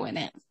Grigio in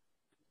it.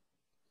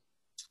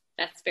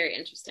 That's very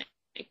interesting.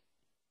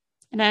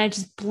 And then I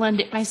just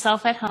blend it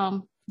myself at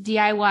home.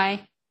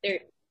 DIY. There,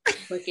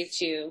 look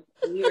at you.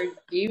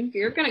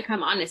 You're gonna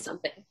come on to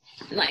something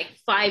in like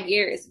 5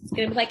 years. It's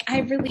gonna be like, I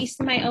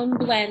released my own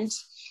blend.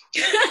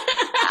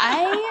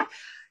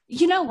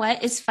 You know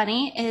what is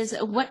funny is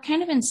what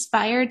kind of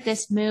inspired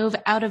this move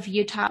out of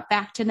Utah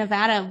back to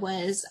Nevada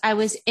was I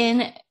was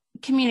in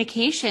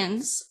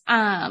communications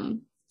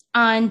on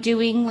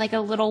doing like a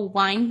little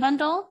wine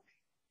bundle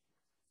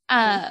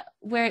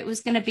where it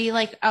was going to be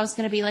like, I was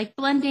going to be like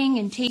blending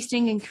and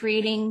tasting and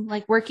creating,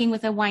 like working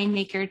with a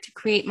winemaker to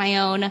create my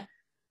own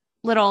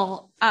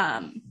little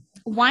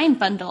wine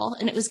bundle.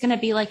 And it was going to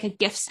be like a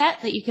gift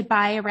set that you could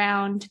buy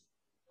around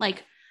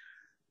like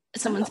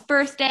someone's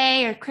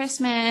birthday or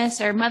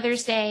Christmas or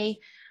Mother's Day.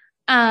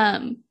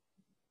 But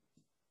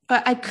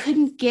I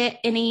couldn't get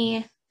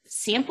any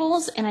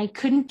samples and I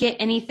couldn't get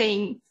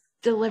anything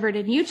delivered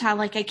in Utah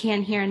like I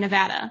can here in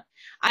Nevada.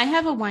 I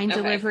have a wine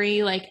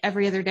delivery like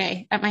every other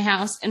day at my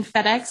house, and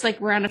FedEx, like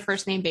we're on a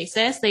first name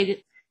basis.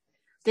 They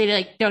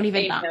like don't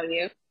even knock.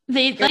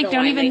 They like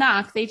don't even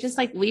knock. They just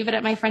like leave it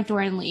at my front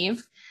door and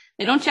leave.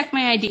 They don't check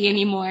my ID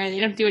anymore. They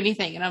don't do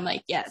anything. And I'm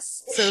like,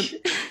 yes. So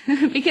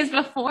because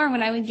before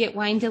when I would get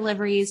wine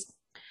deliveries,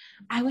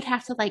 I would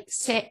have to like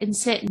sit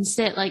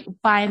like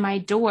by my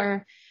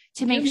door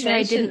to make sure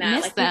I didn't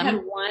miss them. You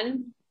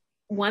had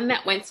one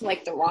that went to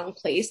like the wrong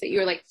place that you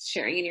were like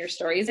sharing in your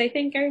stories. I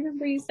think I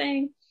remember you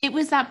saying. It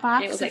was that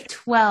box of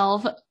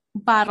 12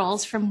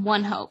 bottles from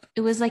One Hope.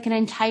 It was like an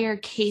entire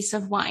case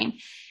of wine.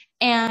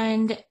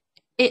 And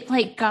it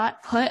like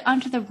got put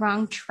onto the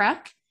wrong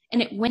truck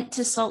and it went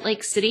to Salt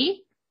Lake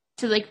City,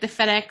 to like the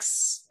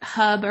FedEx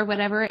hub or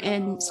whatever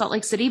in Salt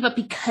Lake City. But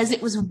because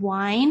it was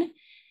wine,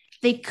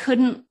 they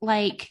couldn't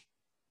like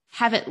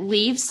have it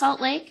leave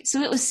Salt Lake.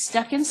 So it was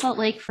stuck in Salt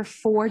Lake for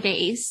 4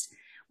 days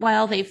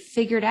while they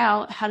figured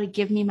out how to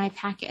give me my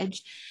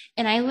package.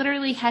 And I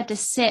literally had to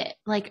sit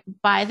like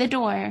by the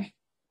door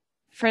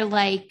for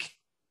like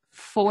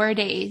 4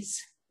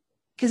 days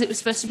because it was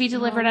supposed to be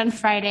delivered on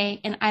Friday.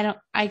 And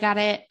I got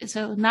it.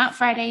 So not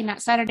Friday,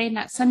 not Saturday,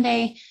 not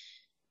Sunday,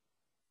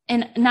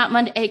 and not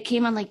Monday. It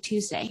came on like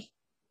Tuesday.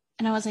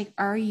 And I was like,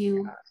 are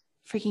you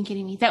freaking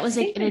kidding me? That was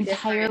like an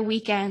entire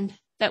weekend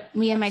that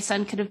me and my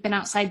son could have been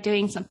outside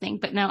doing something.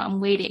 But no,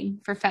 I'm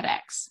waiting for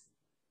FedEx.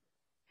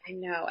 I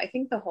know. I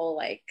think the whole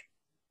like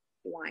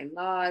wine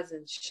laws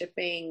and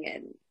shipping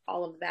and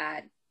all of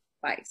that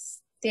by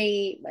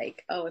state,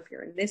 like, oh, if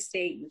you're in this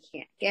state, you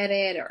can't get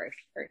it, or if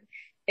you're,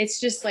 it's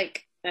just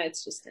like,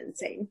 it's just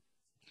insane.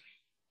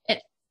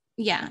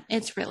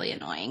 It's really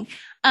annoying.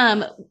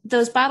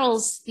 Those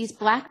bottles, these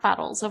black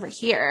bottles over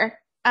here,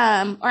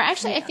 or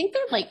actually, I think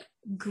they're like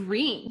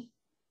green.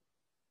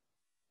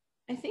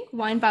 I think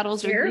wine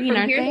bottles are green,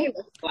 aren't they? They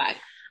look black.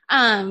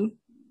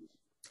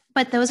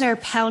 But those are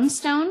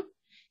Poundstone.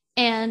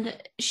 And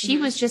she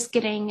was just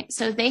getting,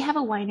 so they have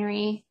a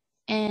winery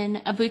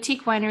in a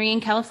boutique winery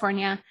in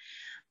California.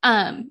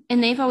 And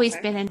they've always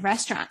been in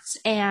restaurants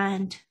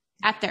and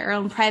at their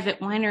own private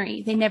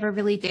winery. They never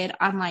really did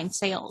online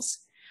sales.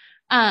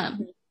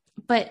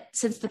 But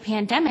since the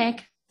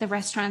pandemic, the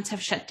restaurants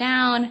have shut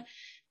down,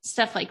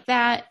 stuff like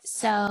that.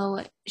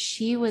 So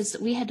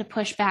we had to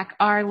push back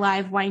our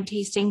live wine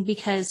tasting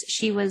because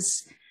she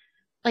was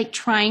like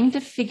trying to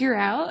figure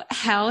out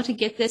how to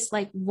get this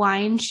like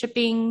wine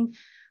shipping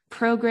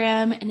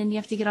program. And then you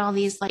have to get all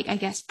these like, I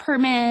guess,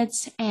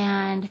 permits,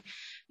 and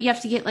you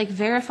have to get like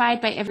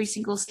verified by every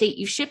single state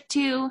you ship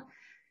to.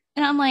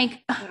 And I'm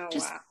like,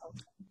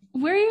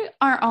 we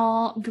are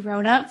all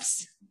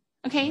grown-ups.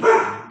 Okay.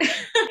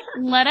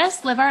 Let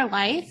us live our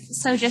life.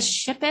 So just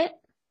ship it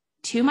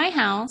to my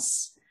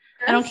house.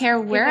 I don't care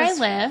where I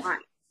live.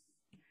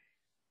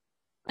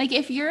 Like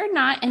if you're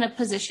not in a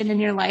position in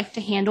your life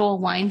to handle a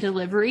wine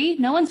delivery,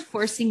 no one's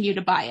forcing you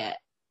to buy it.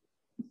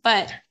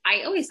 But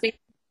I always think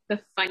the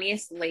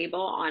funniest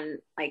label on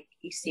like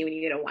you see when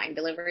you get a wine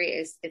delivery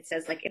is it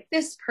says like, if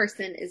this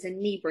person is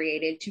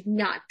inebriated, do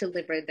not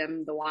deliver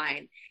them the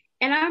wine.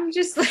 And I'm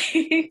just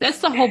like, that's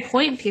the whole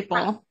point,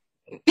 people.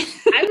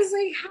 I was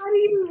like, how do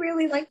you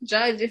really like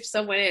judge if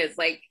someone is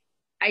like,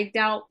 I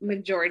doubt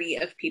majority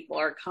of people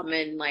are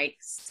coming like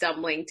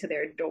stumbling to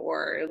their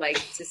door like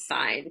to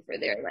sign for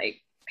their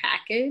like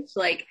package.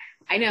 Like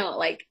I know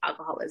like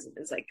alcoholism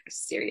is like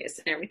serious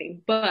and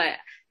everything, but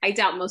I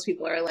doubt most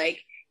people are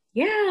like,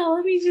 yeah,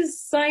 let me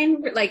just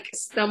sign for, like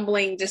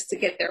stumbling just to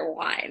get their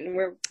wine.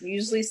 We're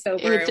usually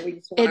sober.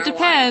 It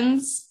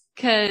depends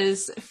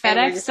because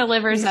FedEx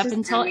delivers up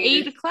until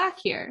 8 o'clock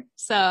here.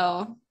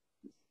 So,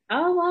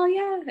 oh well,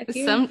 yeah.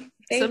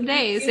 Some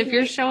days if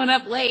you're showing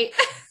up late.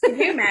 Can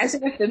you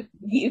imagine if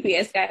the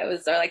UPS guy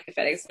was, or like the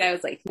FedEx guy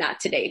was like, not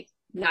today,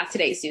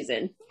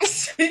 Susan.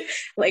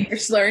 Like you're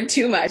slurring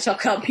too much. I'll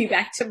call you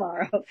back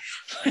tomorrow.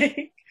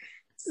 Like,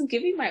 just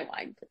give me my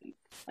wine, please.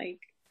 Like.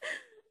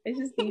 I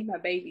just need my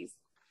babies.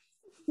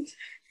 Because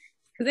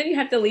then you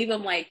have to leave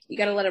them like, you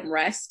got to let them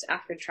rest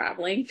after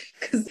traveling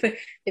because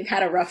they've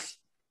had a rough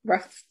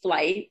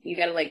flight. You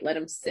got to like let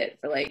them sit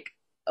for like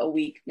a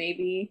week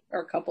maybe or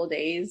a couple of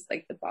days,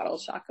 like the bottle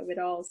shock of it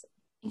all. So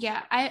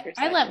yeah,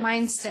 I let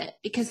mine sit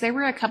because there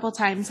were a couple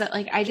times that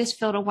like I just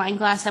filled a wine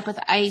glass up with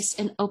ice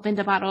and opened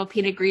a bottle of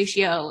Pinot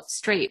Grigio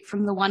straight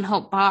from the One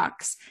Hope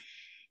box.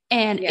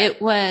 And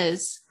it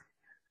was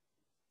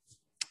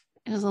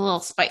a little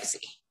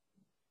spicy.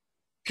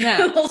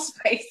 No. A little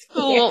spicy. A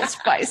little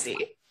spicy.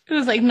 It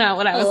was like not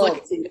what I was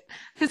looking for.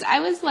 Because I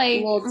was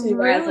like,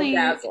 really,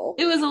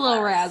 it was a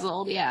little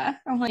razzled. Yeah.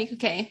 I'm like,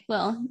 okay,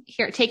 well,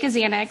 here, take a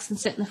Xanax and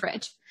sit in the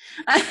fridge.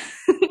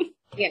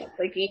 Yeah,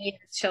 like you need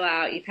to chill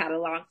out. You've had a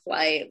long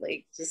flight.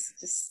 Like just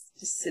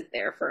sit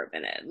there for a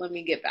minute. Let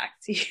me get back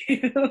to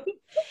you.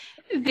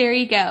 There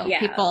you go, Yeah,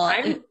 people.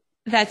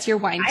 That's your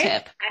wine I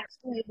tip.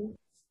 actually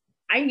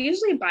I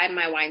usually buy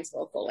my wines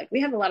local. Like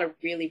we have a lot of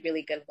really,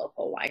 really good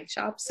local wine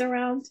shops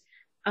around.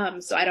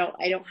 So I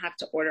don't have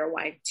to order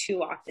wine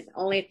too often,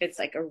 only if it's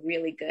like a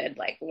really good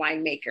like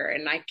winemaker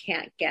and I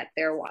can't get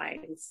their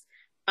wines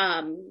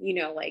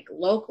like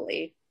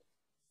locally.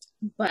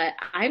 But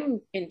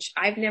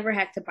I've never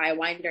had to buy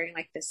wine during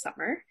like the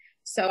summer.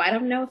 So I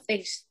don't know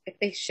if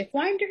they ship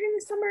wine during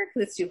the summer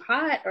because it's too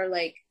hot or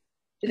like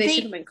do they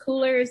ship them in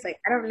coolers? Like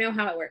I don't know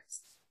how it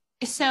works.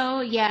 So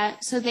yeah,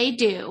 so they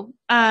do.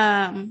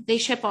 They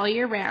ship all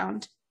year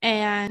round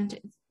and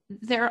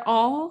they're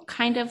all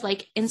kind of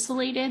like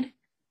insulated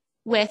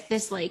with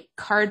this like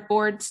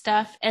cardboard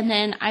stuff. And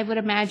then I would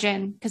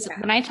imagine, because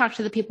when I talked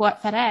to the people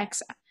at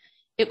FedEx,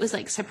 it was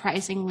like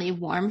surprisingly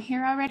warm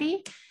here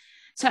already.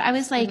 So I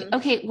was like,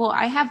 okay, well,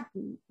 I have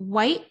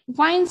white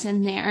wines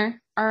in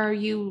there. Are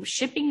you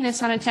shipping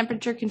this on a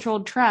temperature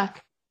controlled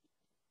truck?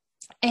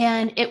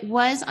 And it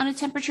was on a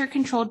temperature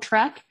controlled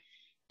truck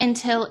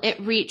until it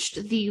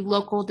reached the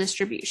local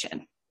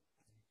distribution.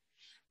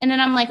 And then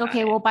I'm like,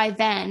 okay, well, by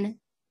then,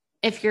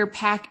 if you're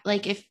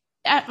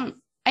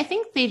I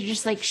think they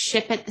just like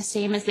ship it the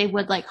same as they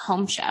would like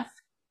Home Chef.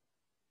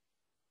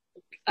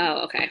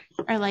 Oh, okay.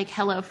 Or like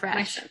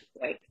HelloFresh.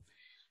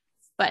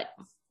 But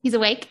he's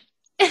awake.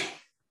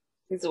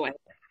 He's awake.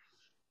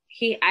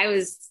 I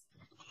was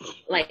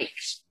like,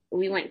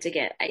 we went to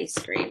get ice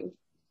cream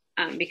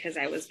because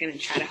I was going to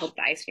try to hope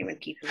the ice cream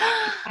would keep him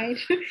occupied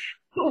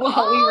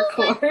while we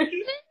record.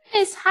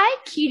 Goodness. Hi,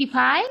 cutie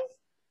pie.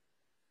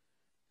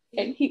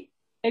 And he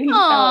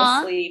fell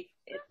asleep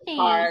in the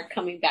car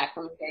coming back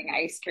from getting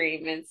ice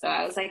cream. And so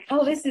I was like,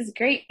 oh, this is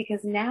great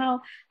because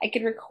now I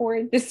can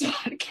record this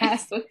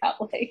podcast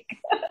without like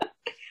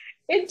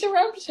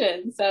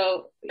interruption.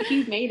 So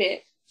he made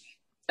it.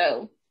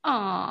 So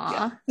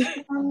Aw. Yeah.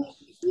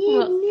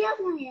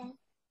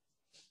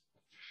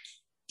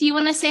 Do you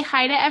want to say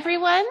hi to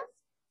everyone?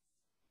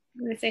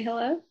 You want to say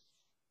hello?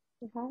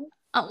 Hi.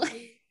 Oh.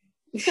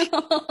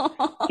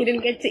 He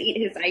didn't get to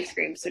eat his ice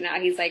cream, so now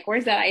he's like,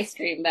 where's that ice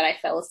cream that I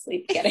fell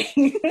asleep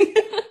getting?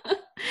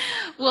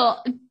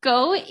 Well,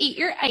 go eat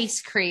your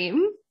ice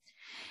cream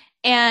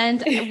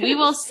and we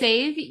will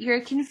save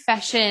your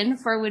confession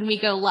for when we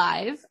go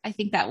live. I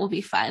think that will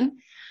be fun.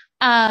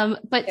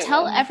 But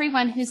tell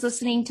everyone who's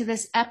listening to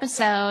this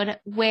episode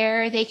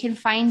where they can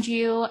find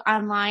you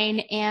online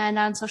and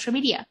on social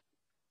media.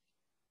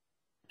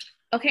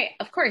 Okay,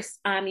 of course.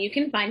 You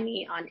can find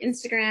me on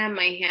Instagram.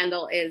 My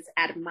handle is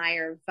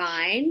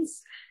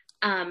 @AdmireVines.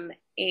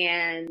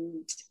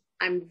 And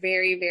I'm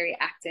very, very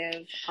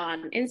active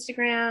on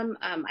Instagram.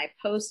 I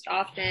post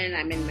often.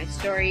 I'm in my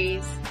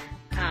stories.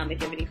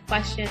 If you have any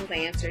questions, I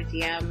answer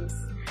DMs.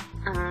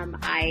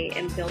 I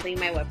am building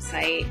my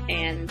website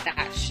and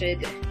that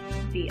should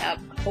be up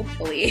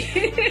hopefully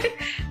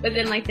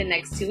within like the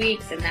next 2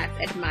 weeks, and that's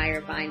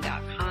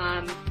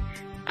admirevine.com.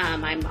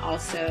 I'm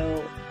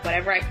also,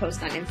 whatever I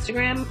post on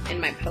Instagram,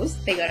 in my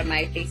posts, they go to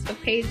my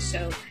Facebook page.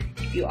 So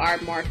if you are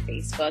more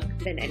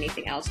Facebook than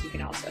anything else, you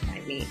can also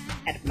find me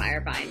at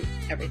AdmireVine,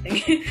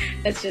 everything.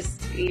 That's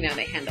just, the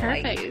handle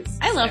Perfect. I use.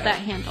 I love that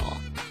handle.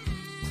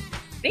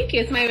 Thank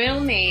you. It's my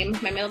middle name.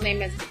 My middle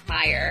name is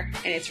Admire,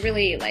 and it's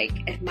really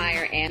like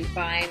Admire and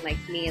Vine, like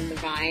me and the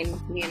vine,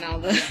 me and all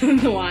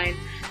the wine.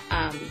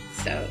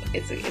 So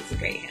it's a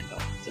great handle.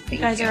 So you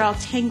guys are all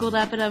tangled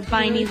up in a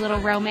viney little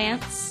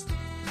romance.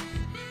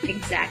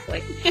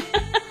 Exactly.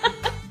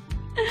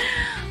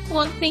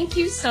 Well, thank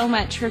you so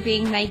much for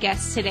being my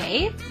guest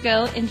today.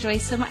 Go enjoy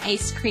some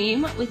ice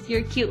cream with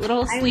your cute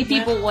little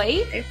sleepy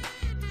boy.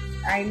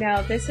 I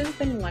know. This has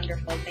been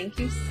wonderful. Thank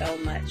you so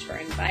much for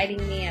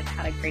inviting me. I've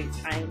had a great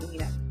time,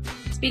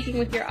 speaking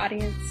with your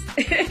audience.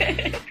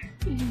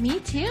 Me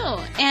too.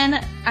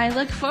 And I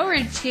look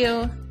forward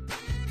to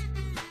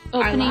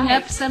opening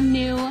up some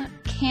new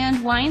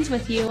canned wines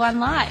with you on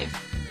live.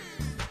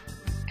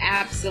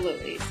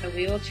 Absolutely. So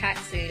we will chat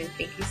soon.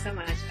 Thank you so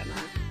much, Emma.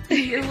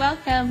 You're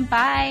welcome.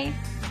 Bye.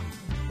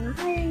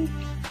 Bye.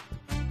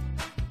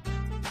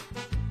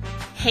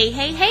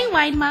 Hey,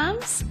 wine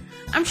moms.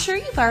 I'm sure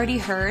you've already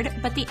heard,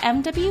 but the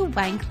MW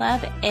Wine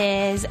Club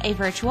is a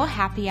virtual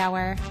happy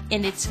hour,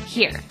 and it's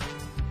here.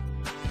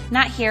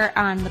 Not here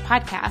on the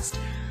podcast,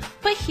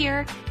 but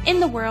here in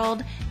the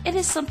world. It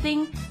is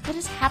something that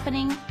is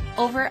happening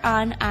over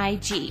on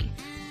IG.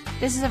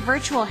 This is a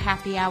virtual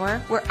happy hour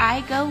where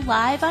I go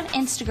live on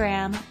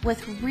Instagram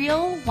with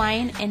real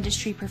wine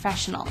industry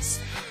professionals.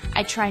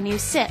 I try new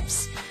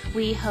sips.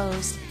 We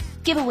host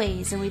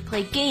giveaways and we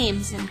play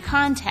games and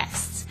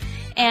contests.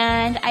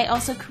 And I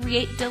also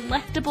create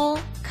delectable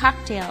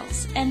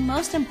cocktails. And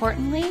most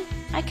importantly,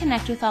 I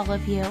connect with all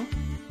of you.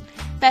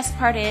 Best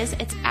part is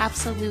it's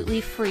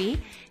absolutely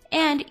free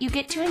and you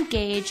get to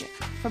engage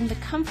from the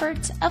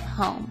comforts of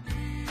home.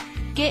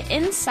 Get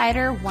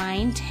insider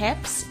wine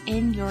tips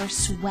in your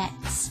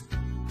sweats.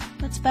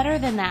 What's better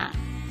than that?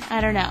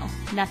 I don't know.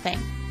 Nothing.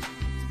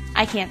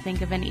 I can't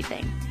think of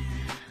anything.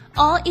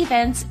 All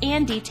events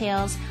and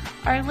details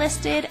are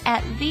listed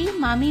at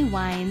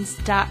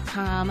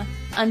themommywines.com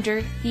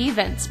under the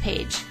events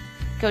page.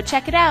 Go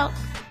check it out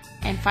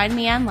and find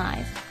me on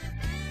live.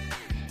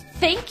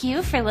 Thank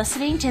you for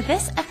listening to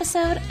this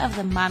episode of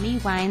the Mommy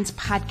Wines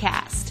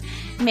podcast.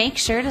 Make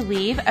sure to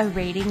leave a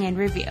rating and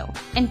review.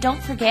 And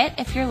don't forget,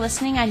 if you're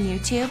listening on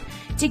YouTube,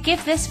 to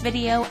give this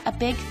video a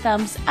big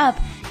thumbs up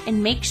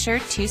and make sure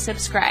to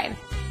subscribe.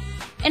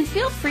 And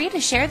feel free to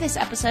share this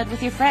episode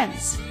with your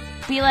friends.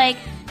 Be like,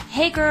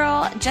 hey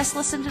girl, just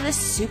listen to this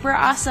super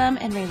awesome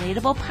and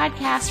relatable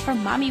podcast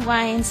from Mommy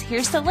Wines.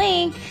 Here's the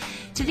link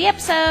to the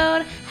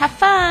episode. Have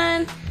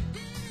fun.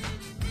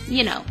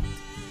 You know.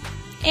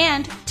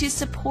 And to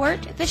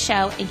support the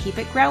show and keep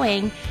it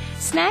growing,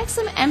 snag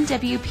some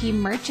MWP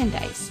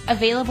merchandise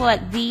available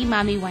at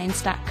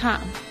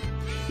themommywines.com.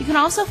 You can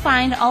also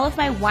find all of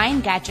my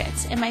wine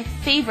gadgets and my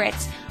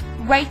favorites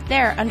right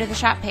there under the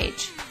shop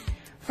page.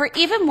 For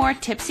even more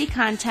tipsy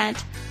content,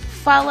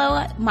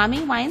 follow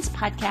Mommy Wines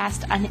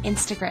Podcast on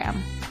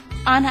Instagram.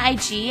 On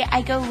IG,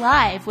 I go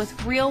live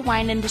with real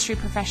wine industry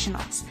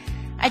professionals.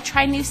 I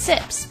try new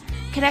sips,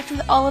 connect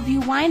with all of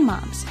you wine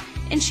moms,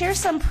 and share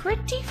some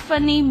pretty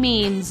funny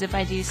memes, if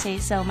I do say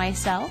so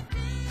myself.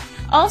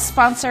 All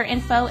sponsor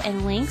info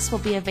and links will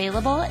be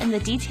available in the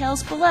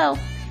details below.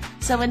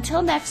 So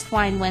until next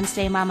Wine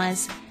Wednesday,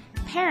 mamas,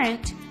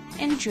 parent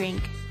and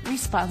drink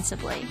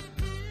responsibly.